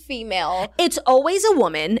young female. It's always a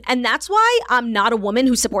woman. And that's why I'm not a woman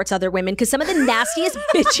who supports other women, because some of the nastiest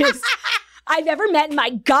bitches I've ever met in my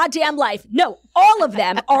goddamn life. No, all of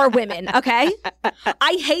them are women, okay?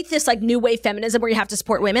 I hate this like new wave feminism where you have to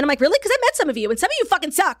support women. I'm like, really? Because I met some of you, and some of you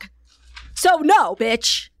fucking suck. So no,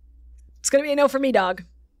 bitch. It's going to be a no for me, dog.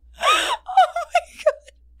 Oh my God.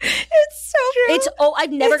 It's so true.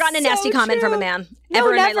 I've never gotten a nasty comment from a man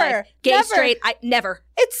ever in my life. Gay, straight, never.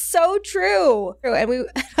 It's so true. And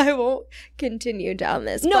I won't continue down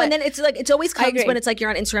this. No, and then it's like, it's always comes when it's like you're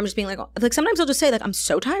on Instagram just being like sometimes I'll just say like, I'm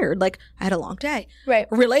so tired. Like I had a long day. Right.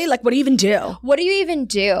 Really? Like what do you even do? What do you even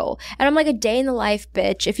do? And I'm like, a day in the life,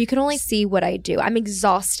 bitch. If you could only see what I do. I'm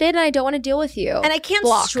exhausted and I don't want to deal with you. And I can't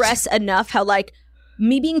stress enough how like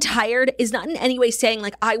me being tired is not in any way saying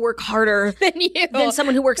like I work harder than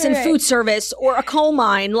someone who works in food service or a coal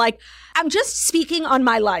mine. Like, I'm just speaking on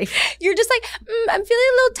my life. You're just like, I'm feeling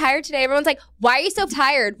a little tired today. Everyone's like, why are you so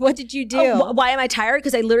tired? What did you do? Why am I tired?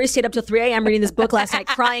 Because I literally stayed up till 3 a.m. reading this book last night,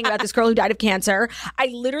 crying about this girl who died of cancer. I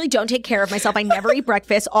literally don't take care of myself. I never eat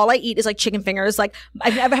breakfast. All I eat is like chicken fingers. Like, I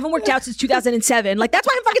haven't worked out since 2007. Like, that's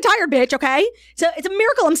why I'm fucking tired, bitch, okay? So it's a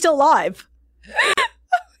miracle I'm still alive.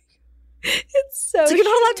 It's so So you're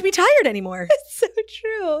not allowed to be tired anymore. It's so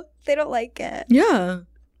true. They don't like it. Yeah.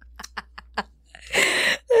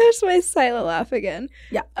 There's my silent laugh again.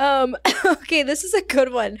 Yeah. Okay, this is a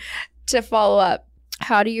good one to follow up.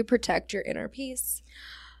 How do you protect your inner peace?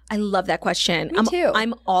 I love that question. Me too.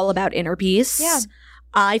 I'm all about inner peace. Yeah.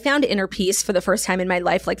 I found inner peace for the first time in my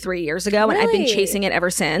life like 3 years ago, and I've been chasing it ever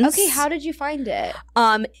since. Okay, how did you find it?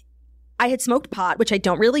 I had smoked pot, which I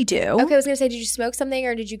don't really do. Okay, I was going to say, did you smoke something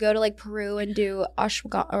or did you go to like Peru and do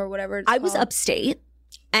Oshry or whatever it's I was called? upstate.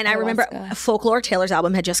 And I remember Folklore Taylor's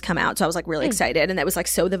album had just come out, so I was like really excited, and that was like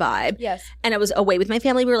so the vibe. Yes. And I was away with my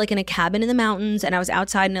family. We were like in a cabin in the mountains, and I was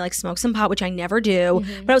outside and I like smoked some pot, which I never do.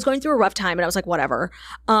 But I was going through a rough time, and I was like, whatever.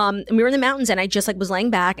 And we were in the mountains, and I just like was laying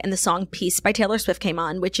back, and the song "Peace" by Taylor Swift came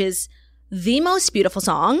on, which is the most beautiful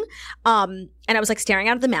song. And I was like staring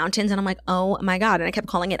out at the mountains, and I'm like, oh my God. And I kept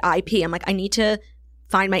calling it IP. I'm like, I need to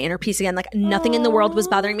find my inner peace again. Like nothing in the world was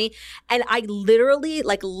bothering me. And I literally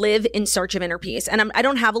like live in search of inner peace. And I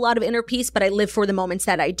don't have a lot of inner peace, but I live for the moments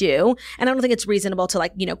that I do. And I don't think it's reasonable to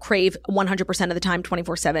like, you know, crave 100% of the time,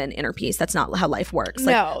 24/7 inner peace. That's not how life works.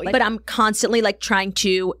 No. But I'm constantly like trying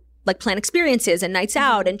to like plan experiences and nights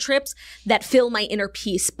out and trips that fill my inner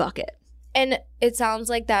peace bucket. And it sounds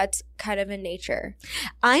like that's kind of in nature.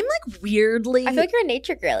 I'm like weirdly, I feel like you're a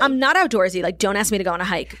nature girly. I'm not outdoorsy. Like, don't ask me to go on a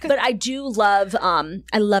hike. But I do love,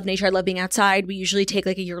 I love nature. I love being outside. We usually take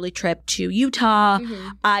like a yearly trip to Utah.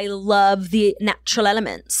 I love the natural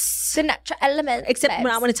elements. The natural elements. Except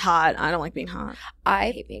when it's hot. I don't like being hot.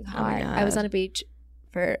 I hate being hot. I was on a beach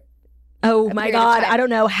for Oh my God. I don't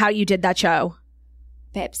know how you did that show.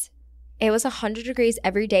 Babes. It was 100 degrees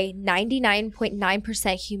every day,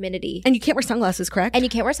 99.9% humidity. And you can't wear sunglasses, correct? And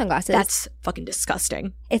you can't wear sunglasses. That's fucking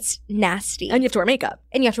disgusting. It's nasty. And you have to wear makeup.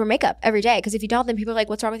 And you have to wear makeup every day because if you don't, then people are like,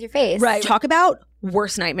 what's wrong with your face? Right. Talk about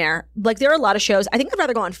worst nightmare. Like there are a lot of shows. I think I'd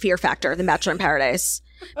rather go on Fear Factor than Bachelor in Paradise.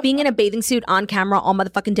 Being in a bathing suit on camera all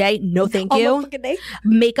motherfucking day. No, thank you. All motherfucking day.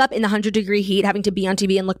 Makeup in the 100-degree heat, having to be on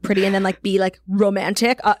TV and look pretty and then like be like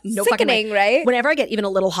romantic. No fucking way. Right? Whenever I get even a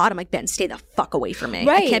little hot, I'm like, Ben, stay the fuck away from me.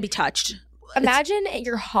 Right. I can't be touched. Imagine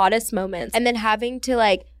your hottest moments and then having to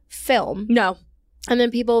like film. No. And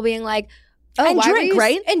then people being like, oh, and why drink, were you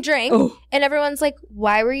right? And drink. Oh. And everyone's like,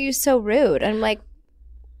 why were you so rude? And I'm like,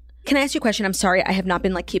 can I ask you a question? I'm sorry. I have not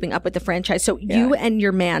been like keeping up with the franchise. So you and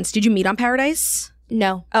your mans, did you meet on Paradise?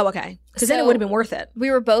 No. Oh, okay. Because then it would have been worth it.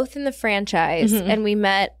 We were both in the franchise and we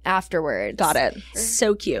met afterwards. Got it.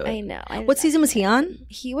 So cute. I know. What season was he on?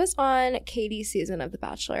 He was on Katie's season of The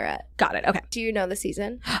Bachelorette. Got it. Okay. Do you know the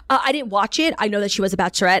season? I didn't watch it. I know that she was a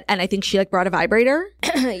Bachelorette and I think she like brought a vibrator.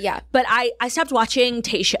 Yeah. But I stopped watching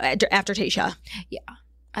Tayshia after Tayshia. Yeah.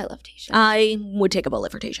 I love Tayshia. I would take a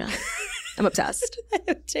bullet for Tayshia. I'm obsessed. I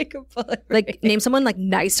would take a bullet. Like, name someone like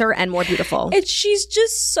nicer and more beautiful. And she's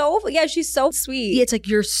just so, she's so sweet. Yeah, it's like,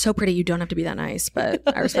 you're so pretty. You don't have to be that nice, but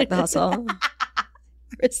I respect the hustle.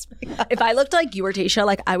 If I looked like you were Tayshia,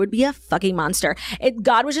 like I would be a fucking monster.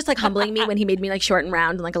 God was just like humbling me when he made me like short and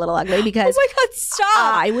round and like a little ugly because oh my God, stop.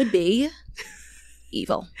 I would be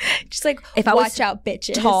evil. Just like, if I watch was out,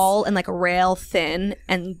 bitches. Tall and like rail thin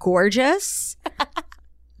and gorgeous.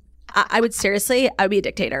 I would be a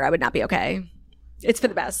dictator. I would not be okay. It's for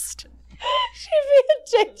the best. She'd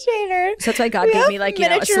be a dictator. So that's why God gave me like, you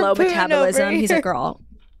know, a slow Putin metabolism. He's like, girl,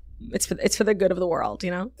 it's for the good of the world,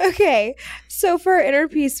 you know? Okay. So for our inner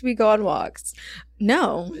peace, we go on walks.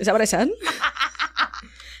 No. Is that what I said?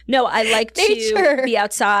 No, I like to be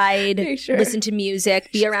outside, listen to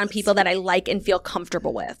music, be around people that I like and feel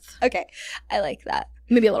comfortable with. Okay. I like that.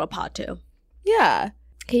 Maybe a little pot too. Yeah.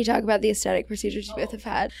 Can you talk about the aesthetic procedures you both have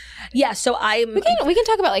had? Yeah, so we can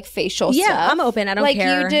talk about like facial stuff. Yeah, I'm open. I don't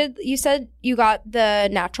care. You said you got the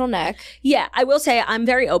natural neck. Yeah, I will say I'm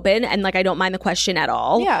very open and like I don't mind the question at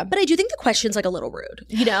all. Yeah. But I do think the question's like a little rude,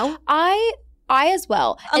 you know? I as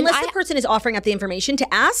well. Unless the person is offering up the information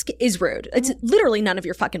to ask is rude. It's literally none of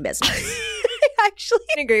your fucking business. I actually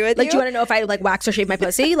agree with you. Like, do you want to know if I like wax or shave my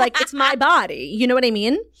pussy? Like, it's my body. You know what I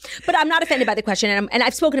mean? But I'm not offended by the question. And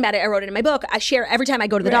I've spoken about it. I wrote it in my book. I share every time I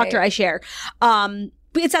go to the doctor, I share. But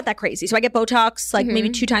it's not that crazy. So I get Botox like maybe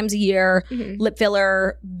 2 times a year, lip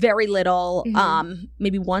filler, very little,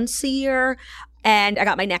 maybe once a year. And I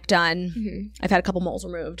got my neck done. I've had a couple moles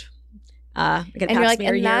removed. I get a and pap you're like,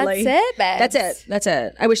 smear and yearly. that's it, babes. That's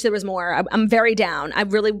it. I wish there was more. I'm very down. I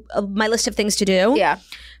really my list of things to do. Yeah.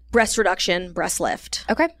 Breast reduction, breast lift.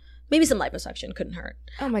 Okay. Maybe some liposuction couldn't hurt.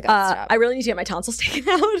 Oh my God, stop. I really need to get my tonsils taken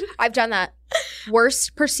out. I've done that.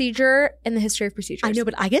 Worst procedure in the history of procedures. I know,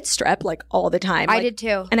 but I get strep like all the time. I Like, did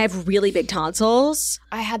too. and I have really big tonsils.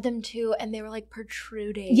 I had them too, and they were like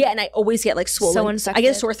protruding. Yeah, and I always get like swollen. So infected. I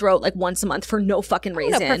get a sore throat like once a month for no fucking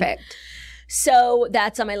reason. No, perfect. So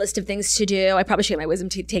that's on my list of things to do. I probably should get my wisdom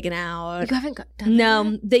teeth taken out. You haven't done No,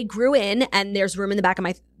 that? they grew in, and there's room in the back of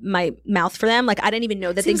my mouth for them. Like I didn't even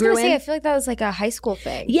know that they grew in. I feel like that was like a high school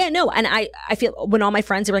thing. Yeah, no, and I feel when all my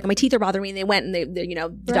friends they were like, my teeth are bothering me, and they went and they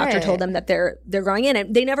the doctor told them that they're growing in,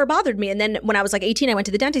 and they never bothered me. And then when I was like 18, I went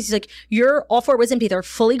to the dentist. He's like, your all 4 wisdom teeth are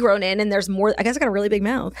fully grown in, and there's more. I guess I got a really big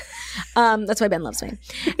mouth. That's why Ben loves me.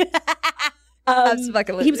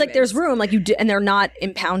 He was like, "There's room, like you do, and they're not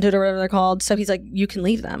impounded or whatever they're called." So he's like, "You can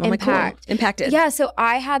leave them." I'm like, "Cool, impacted." Yeah, so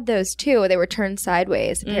I had those too. They were turned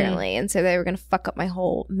sideways apparently, and so they were gonna fuck up my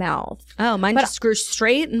whole mouth. Oh, mine just grew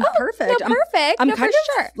straight and perfect. No, perfect. I'm no, kind for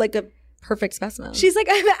of sure. like a perfect specimen. She's like,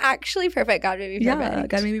 I'm actually perfect. God made me perfect. Yeah,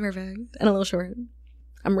 God made me perfect, and a little short.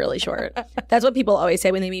 I'm really short. That's what people always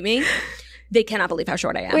say when they meet me. They cannot believe how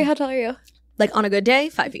short I am. Wait, how tall are you? Like on a good day,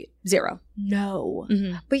 5 feet, 0. No.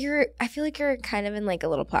 But I feel like you're kind of in like a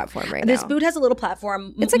little platform right This now. boot has a little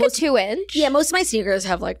platform. It's like a 2-inch. Yeah, most of my sneakers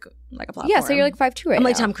have like a platform. Yeah, so you're like 5'2" right I'm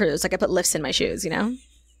like now. Tom Cruise. Like I put lifts in my shoes, you know?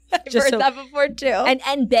 I've heard that before too.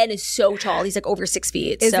 And Ben is so tall. He's like over 6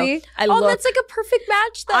 feet. Is so he? That's like a perfect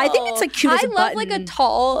match though. I think it's like cute as a love like a button.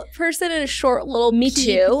 tall person and a short little Me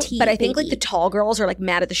too. petite But I think baby. like the tall girls are like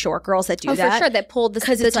mad at the short girls that do Oh, that. for sure. That pulled the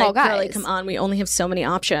Because it's tall like, guys. girlie, come on, we only have so many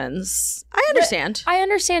options. I understand. I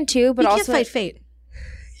understand too, but you also can't fight fate.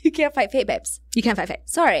 you can't fight fate, babes. You can't fight fate.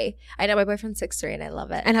 Sorry. I know my boyfriend's 6'3" and I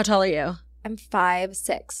love it. And how tall are you? I'm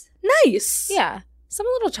 5'6". Nice. Yeah. So I'm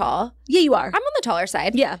a little tall. Yeah, you are. I'm on the taller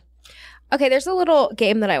side. Yeah. Okay, there's a little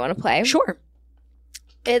game that I want to play. Sure.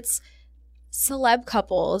 It's celeb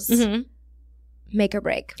couples make or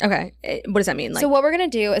break. Okay. What does that mean? Like, So what we're going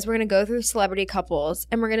to do is we're going to go through celebrity couples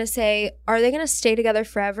and we're going to say, are they going to stay together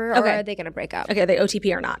forever or Okay. are they going to break up? okay, they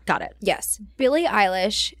OTP or not. Got it. Yes. Billie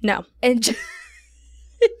Eilish No. and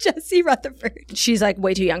Jesse Rutherford. She's like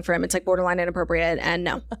way too young for him. It's like borderline inappropriate. And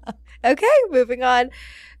no. Okay, moving on.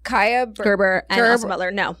 Kaya Gerber and Gerber. Austin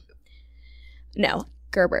Butler. No. No.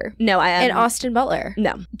 Gerber. No, I am. And Austin Butler.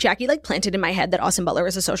 No. Jackie like planted in my head that Austin Butler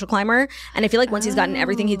was a social climber. And I feel like once he's gotten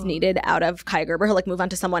everything he's needed out of Kaya Gerber, he'll like move on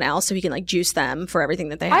to someone else so he can like juice them for everything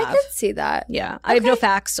that they have. I can see that. Yeah. I have no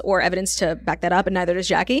facts or evidence to back that up, and neither does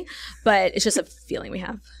Jackie. But it's just a feeling we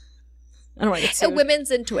have. I don't want to get A sued.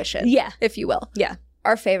 women's intuition. Yeah. If you will. Yeah.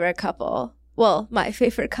 Our favorite couple. Well, my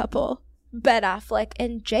favorite couple. Ben Affleck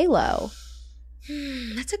and J-Lo.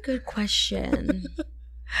 That's a good question.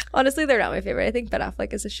 Honestly, they're not my favorite. I think Ben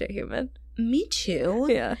Affleck is a shit human. Me too.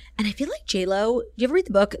 Yeah. And I feel like J-Lo, do you ever read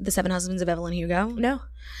the book, The 7 Husbands of Evelyn Hugo? No.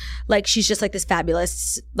 Like she's just like this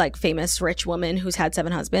fabulous, like famous rich woman who's had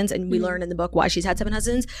 7 husbands. And we learn in the book why she's had 7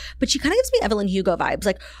 husbands. But she kind of gives me Evelyn Hugo vibes.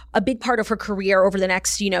 Like a big part of her career over the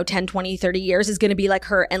next, 10, 20, 30 years is going to be like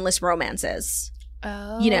her endless romances.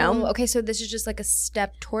 Oh. You know? Okay, so this is just like a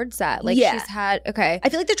step towards that. Like Yeah. she's had, okay. I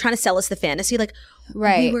feel like they're trying to sell us the fantasy. Like,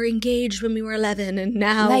 Right. we were engaged when we were 11 and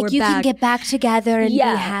now like we're you back. can get back together and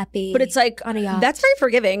Yeah. be happy. But it's like, on a yacht. that's very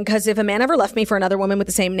forgiving because if a man ever left me for another woman with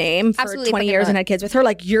the same name for Absolutely 20 fucking years and not. had kids with her,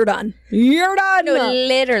 like, you're done. You're done. No,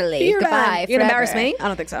 literally. You're Goodbye. done. You're going to embarrass forever. me? I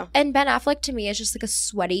don't think so. And Ben Affleck to me is just like a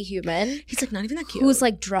sweaty human He's like not even that cute. who's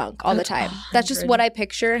like drunk all the time. That's just what I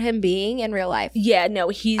picture him being in real life. yeah, no,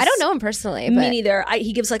 he's. I don't know him personally, Me but neither.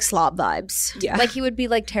 He gives like slob vibes. Yeah. like he would be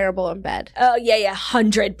like terrible in bed. oh, yeah,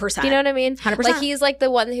 100%. You know what I mean? 100%. Like he's like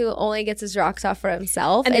the one who only gets his rocks off for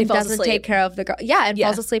himself And and, then he falls doesn't asleep. take care of the girl. Yeah, and Yeah.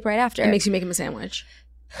 falls asleep right after. It makes you make him a sandwich.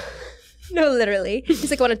 no, literally. He's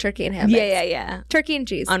like one of turkey and ham. Yeah. Turkey and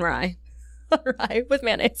cheese. On rye. Rye with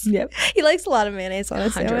mayonnaise. Yep. He likes a lot of mayonnaise on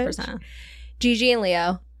his 100%. sandwich. Gigi and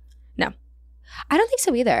Leo. No. I don't think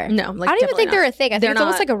so either. No, like, I don't even think definitely they're not. a thing. I think They're it's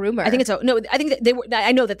almost not. like a rumor. I think it's so. No, I think that they were.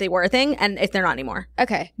 I know that they were a thing, and if they're not anymore.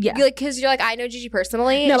 okay. Yeah. Because you're like, I know Gigi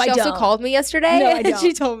personally. No, she I also don't. called me yesterday. No, I and don't.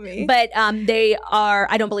 she told me. But they are.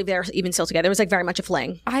 I don't believe they're even still together. It was like very much a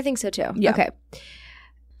fling. I think so too. Yeah. Okay.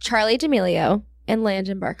 Charlie D'Amelio and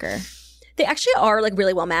Landon Barker. They actually are like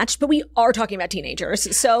really well matched, but we are talking about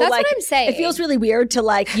teenagers. So That's like, what I'm saying. it feels really weird to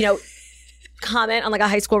like comment on like a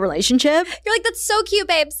high school relationship. You're like, that's so cute,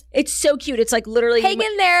 babes. It's so cute. It's like literally hang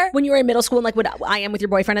in there. When you were in middle school and like what I am with your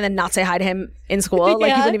boyfriend and then not say hi to him in school.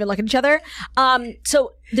 Like you wouldn't even look at each other.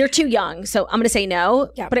 So they're too young. So I'm going to say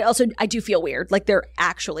no. Yeah. But I do feel weird. Like they're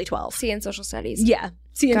actually 12. See in social studies. Yeah.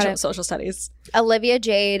 See in social studies. Olivia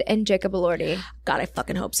Jade and Jacob Elordi. God, I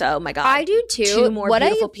fucking hope so. Oh my God. I do too. 2 more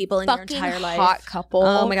beautiful people in your entire life. Hot couple.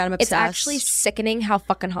 Oh my God, I'm obsessed. It's actually sickening how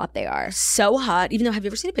fucking hot they are. So hot. Even though, have you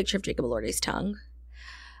ever seen a picture of Jacob Elordi's tongue?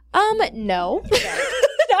 No.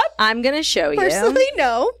 I'm going to show you. Personally,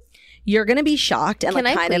 no. You're going to be shocked and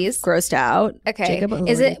like kind of grossed out. Okay. Jacob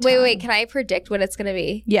Is it, tongue. wait, can I predict what it's going to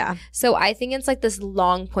be? Yeah. So I think it's like this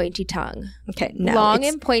long pointy tongue. Okay. No. Long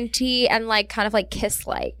and pointy and like kind of like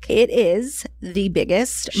kiss-like. It is the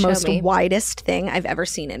biggest, most widest thing I've ever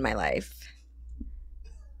seen in my life.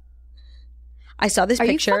 I saw this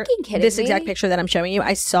picture. Are you fucking kidding this me? Exact picture that I'm showing you.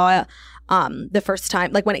 I saw the first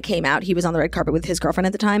time, like when it came out, he was on the red carpet with his girlfriend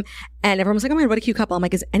at the time, and everyone was like, "Oh my God, what a cute couple!" I'm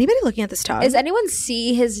like, "Is anybody looking at this tongue? Does anyone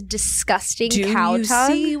see his disgusting cow tongue?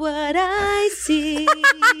 Do you see what I see?"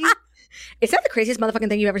 Is that the craziest motherfucking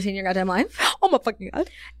thing you've ever seen in your goddamn life? Oh my fucking God!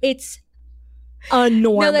 It's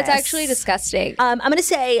enormous. No, that's actually disgusting. I'm gonna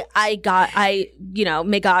say may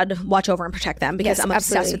God watch over and protect them because I'm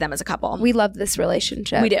obsessed with them as a couple. We love this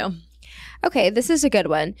relationship. We do. Okay, this is a good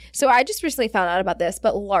one. So I just recently found out about this,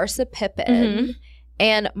 but Larsa Pippen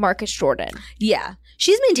and Marcus Jordan. Yeah.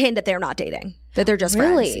 She's maintained that they're not dating, that they're just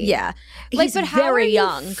friends. Yeah. Like, but how are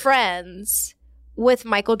you friends with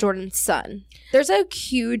Michael Jordan's son? There's a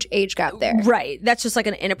huge age gap there. Right. That's just like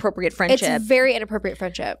an inappropriate friendship. It's a very inappropriate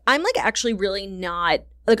friendship. I'm like actually really not,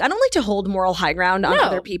 like I don't like to hold moral high ground on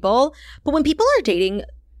other people, but when people are dating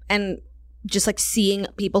and just like seeing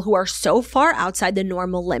people who are so far outside the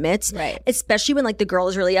normal limits, right? Especially when like the girl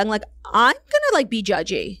is really young, like I'm gonna like be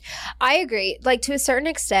judgy. I agree. Like to a certain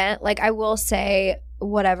extent, like I will say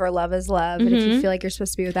whatever, love is love. And if you feel like you're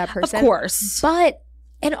supposed to be with that person. Of course. But,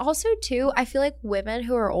 and also too, I feel like women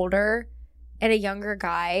who are older and a younger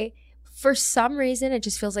guy, for some reason, it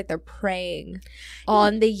just feels like they're preying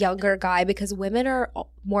on the younger guy because women are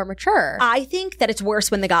more mature. I think that it's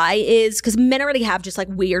worse when the guy is, because men already have just like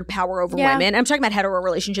weird power over women. I'm talking about hetero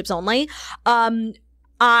relationships only.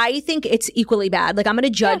 I think it's equally bad. Like I'm going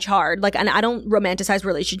to judge hard. Like, and I don't romanticize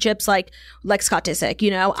relationships like Scott Disick,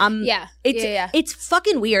 you know? It's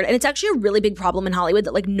fucking weird. And it's actually a really big problem in Hollywood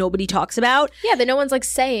that like nobody talks about. Yeah, that no one's like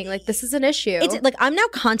saying like this is an issue. It's like I'm now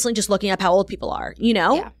constantly just looking up how old people are, you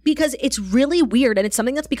know? Yeah. Because it's really weird and it's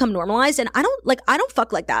something that's become normalized and I don't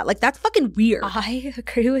fuck like that. Like that's fucking weird. I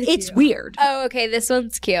agree with you. It's weird. Oh, okay. This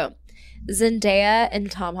one's cute. Zendaya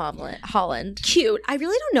and Tom Holland. Cute. I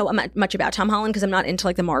really don't know much about Tom Holland because I'm not into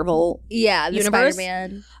like the Marvel universe.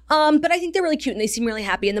 Spider-Man. But I think they're really cute and they seem really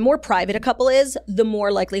happy. And the more private a couple is, the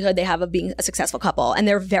more likelihood they have of being a successful couple. And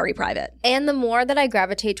they're very private. And the more that I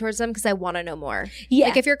gravitate towards them because I want to know more. Yeah.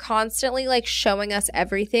 Like if you're constantly like showing us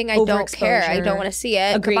everything, I don't care. I don't want to see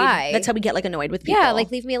it. Agreed. Goodbye. That's how we get like annoyed with people. Yeah,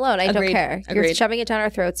 like leave me alone. I don't care. Agreed. You're shoving it down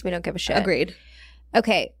our throats. We don't give a shit. Agreed.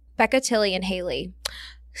 Okay. Becca Tilley and Haley.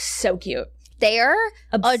 So cute. They're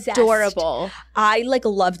adorable. I like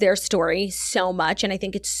love their story so much. And I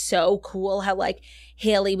think it's so cool how like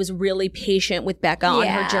Haley was really patient with Becca on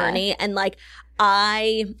her journey. And like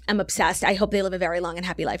I am obsessed. I hope they live a very long and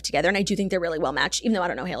happy life together. And I do think they're really well matched, even though I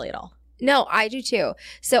don't know Haley at all. No, I do too.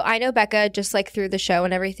 So I know Becca just like through the show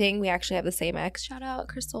and everything. We actually have the same ex. Shout out,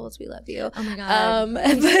 Crystals. We love you. Oh my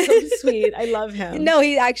God. So sweet. I love him. No,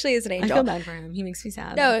 he actually is an angel. I feel bad for him. He makes me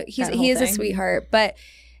sad. No, he is a sweetheart. But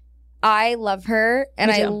I love her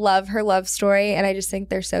and I love her love story and I just think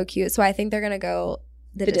they're so cute. So I think they're going to go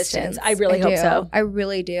the distance. I really hope so. I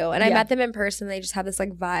really do. And I met them in person. They just have this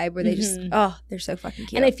like vibe where they just, they're so fucking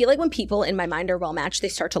cute. And I feel like when people in my mind are well matched, they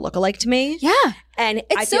start to look alike to me. Yeah. And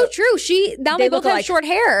it's so true. They both have short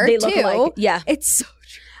hair too. Look alike. Yeah. It's so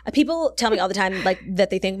true. People tell me all the time like that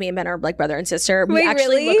they think me and Ben are like brother and sister. We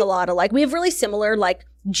actually look a lot alike. We have really similar like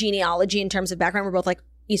genealogy in terms of background. We're both like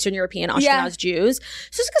Eastern European, Ashkenaz Jews.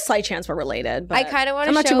 So it's like a slight chance we're related. But I kind of want to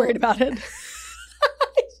I'm not too worried about it.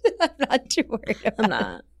 I'm not too worried about I'm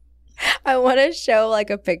not. I want to show like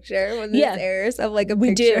a picture when this airs of like a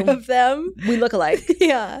picture of them. We look alike.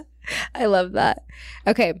 Yeah. I love that.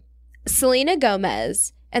 Okay. Selena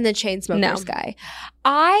Gomez and the Chainsmokers guy.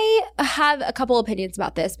 I have a couple opinions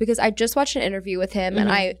about this because I just watched an interview with him and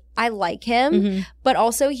I like him, but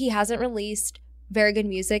also he hasn't released very good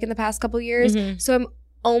music in the past couple years. So I'm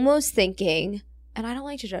almost thinking and I don't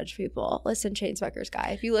like to judge people. Listen, Chainsmokers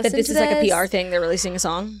guy, if you listen that this to is like a PR thing, they're releasing a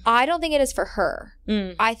song? I don't think it is for her.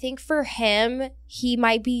 I think for him, he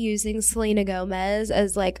might be using Selena Gomez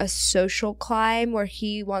as like a social climb where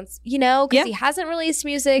he wants, you know, because he hasn't released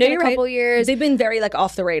music in a couple years. They've been very like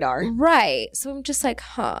off the radar. Right. So I'm just like,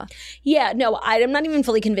 huh. Yeah, no, I'm not even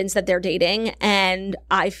fully convinced that they're dating. And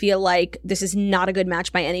I feel like this is not a good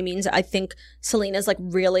match by any means. I think Selena's like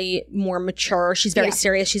really more mature. She's very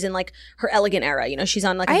serious. She's in like her elegant era. You know, she's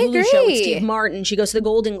on like a Hulu show with Steve Martin. She goes to the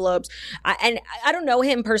Golden Globes. And I don't know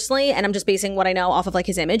him personally, and I'm just basing what I know off of like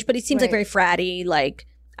his image, but he seems like very fratty. Like,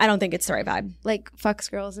 I don't think it's the right vibe. Like,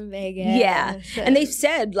 fucks girls in Vegas. Yeah. And they've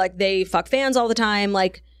said like they fuck fans all the time.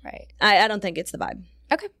 Like, I don't think it's the vibe.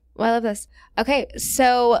 Okay. Well, I love this. Okay.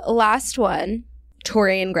 So last one.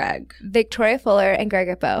 Tori and Greg. Victoria Fuller and Greg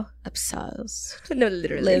Hippo. Obsessed. No,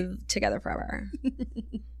 literally. Live together forever.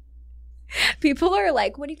 People are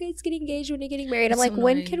like, when are you guys getting engaged? When are you getting married? I'm like,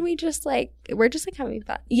 when can we just like, we're just like having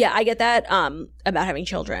fun. Yeah, I get that about having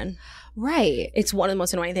children. Right. It's one of the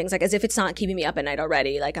most annoying things. Like, as if it's not keeping me up at night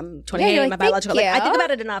already. Like, I'm 28, like, my biological. Like, I think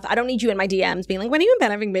about it enough. I don't need you in my DMs being like, when are you in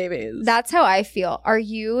bed having babies? That's how I feel. Are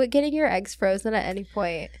you getting your eggs frozen at any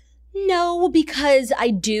point? No, because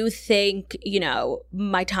I do think, you know,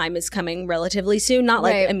 my time is coming relatively soon. Not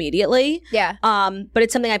like immediately. Yeah. But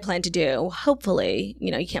it's something I plan to do. Hopefully,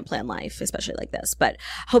 you know, you can't plan life, especially like this, but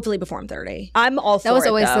hopefully before I'm 30. I'm all for it. That was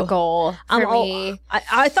always the goal for me.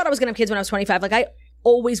 I thought I was going to have kids when I was 25. Like, I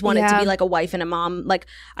always wanted to be like a wife and a mom. Like,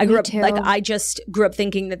 I grew up, like, I just grew up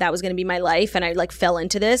thinking that was going to be my life, and I like fell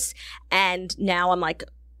into this. And now I'm like,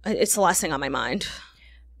 it's the last thing on my mind.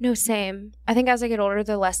 No, same. I think as I get older,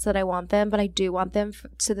 the less that I want them, but I do want them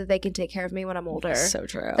so that they can take care of me when I'm older. So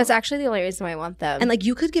true. That's actually the only reason why I want them. And like,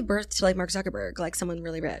 you could give birth to like Mark Zuckerberg, like someone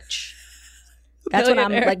really rich. That's what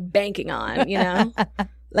I'm like banking on, you know?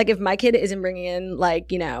 Like, if my kid isn't bringing in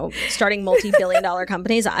like, you know, starting multi-billion-dollar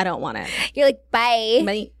companies, I don't want it. You're like, bye.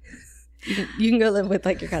 Bye. You can go live with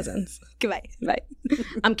like your cousins. Goodbye. Bye.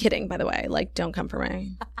 I'm kidding, by the way. Like, don't come for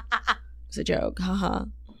me. It's a joke. Haha.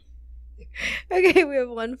 Okay, we have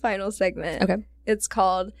one final segment. Okay. It's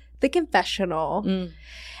called The Confessional.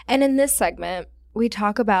 And in this segment, we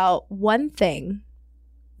talk about one thing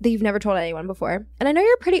that you've never told anyone before. And I know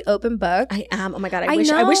you're a pretty open book. I am. Oh my God. I wish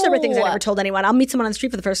there were things I never told anyone. I'll meet someone on the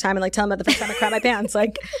street for the first time and like tell them about the first time I crap my pants.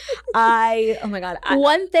 Like, oh my God.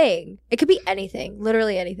 One thing. It could be anything.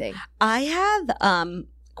 Literally anything. I have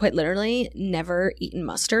quite literally never eaten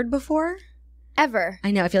mustard before. Ever.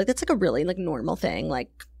 I know. I feel like that's like a really like normal thing. Like,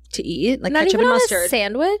 to eat, like not ketchup even and on mustard. A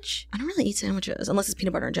sandwich? I don't really eat sandwiches unless it's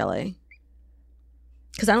peanut butter and jelly.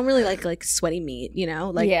 Because I don't really like sweaty meat, you know,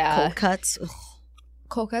 like cold cuts. Ugh.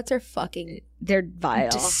 Cold cuts are fucking they're vile,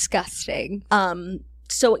 disgusting.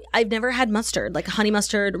 So I've never had mustard, like honey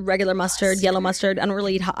mustard, regular mustard, yellow mustard. I don't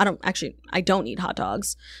really eat. I don't eat hot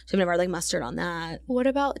dogs, so I've never had like mustard on that. What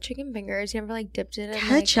about chicken fingers? You never like dipped it in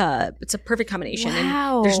ketchup? It's a perfect combination,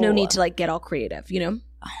 and there's no need to like get all creative, you know.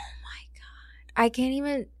 Oh my God, I can't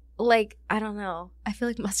even. Like, I don't know. I feel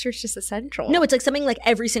like mustard's just essential. No, it's like something like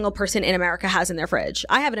every single person in America has in their fridge.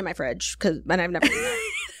 I have it in my fridge and I've never eaten it.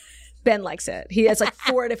 Ben likes it. He has like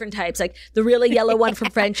 4 different types. Like the really yellow one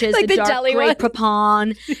from French's, like the dark gray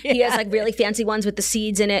pecan. Yeah. He has like really fancy ones with the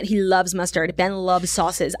seeds in it. He loves mustard. Ben loves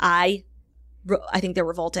sauces. I think they're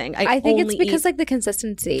revolting. I think it's because like the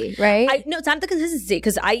consistency, right? No, it's not the consistency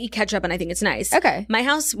because I eat ketchup and I think it's nice. Okay. My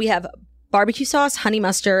house, we have barbecue sauce, honey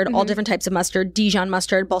mustard, all different types of mustard, Dijon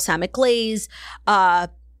mustard, balsamic glaze,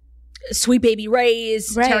 Sweet Baby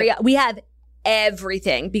Ray's, teriyaki. We have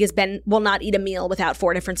everything because Ben will not eat a meal without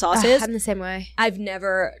 4 different sauces. I'm the same way. I've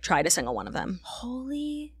never tried a single one of them.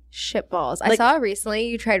 Holy shit balls. Like, I saw recently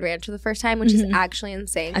you tried ranch for the first time, which is actually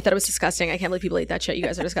insane. I thought it was disgusting. I can't believe people eat that shit. You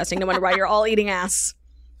guys are disgusting. No wonder why you're all eating ass.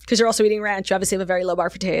 Because you're also eating ranch. You obviously have a very low bar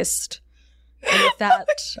for taste. And with that,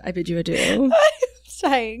 I bid you adieu.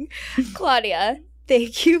 Dying. Claudia,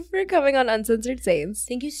 thank you for coming on Uncensored Saints.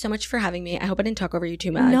 Thank you so much for having me. I hope I didn't talk over you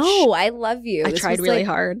too much. No, I love you. I tried really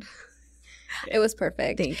hard. It was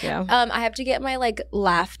perfect. Thank you. I have to get my like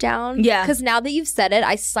laugh down. Yeah. Because now that you've said it,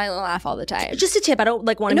 I silent laugh all the time. Just a tip. I don't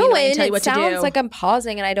like want to be tell you what to do. It sounds like I'm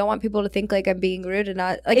pausing and I don't want people to think like I'm being rude and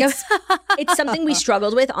not like it's something we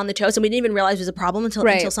struggled with on the toast and we didn't even realize was a problem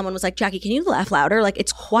until someone was like, Jackie, can you laugh louder? Like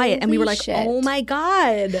it's quiet. And we were like, oh my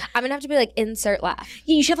God. I'm gonna have to be like insert laugh.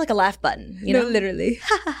 Yeah, you should have like a laugh button. You know, literally.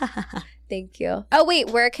 Thank you. Oh, wait.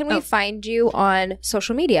 Where can we find you on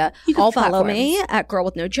social media? You can follow me at Girl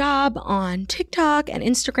With No Job on TikTok and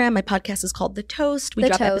Instagram. My podcast is called The Toast. We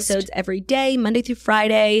drop episodes every day, Monday through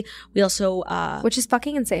Friday. We also... which is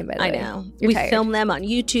fucking insane, by the way. I know. We film them on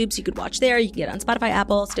YouTube, so you could watch there. You can get it on Spotify,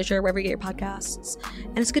 Apple, Stitcher, wherever you get your podcasts.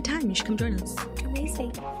 And it's a good time. You should come join us.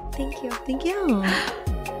 Amazing. Thank you. Thank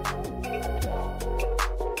you.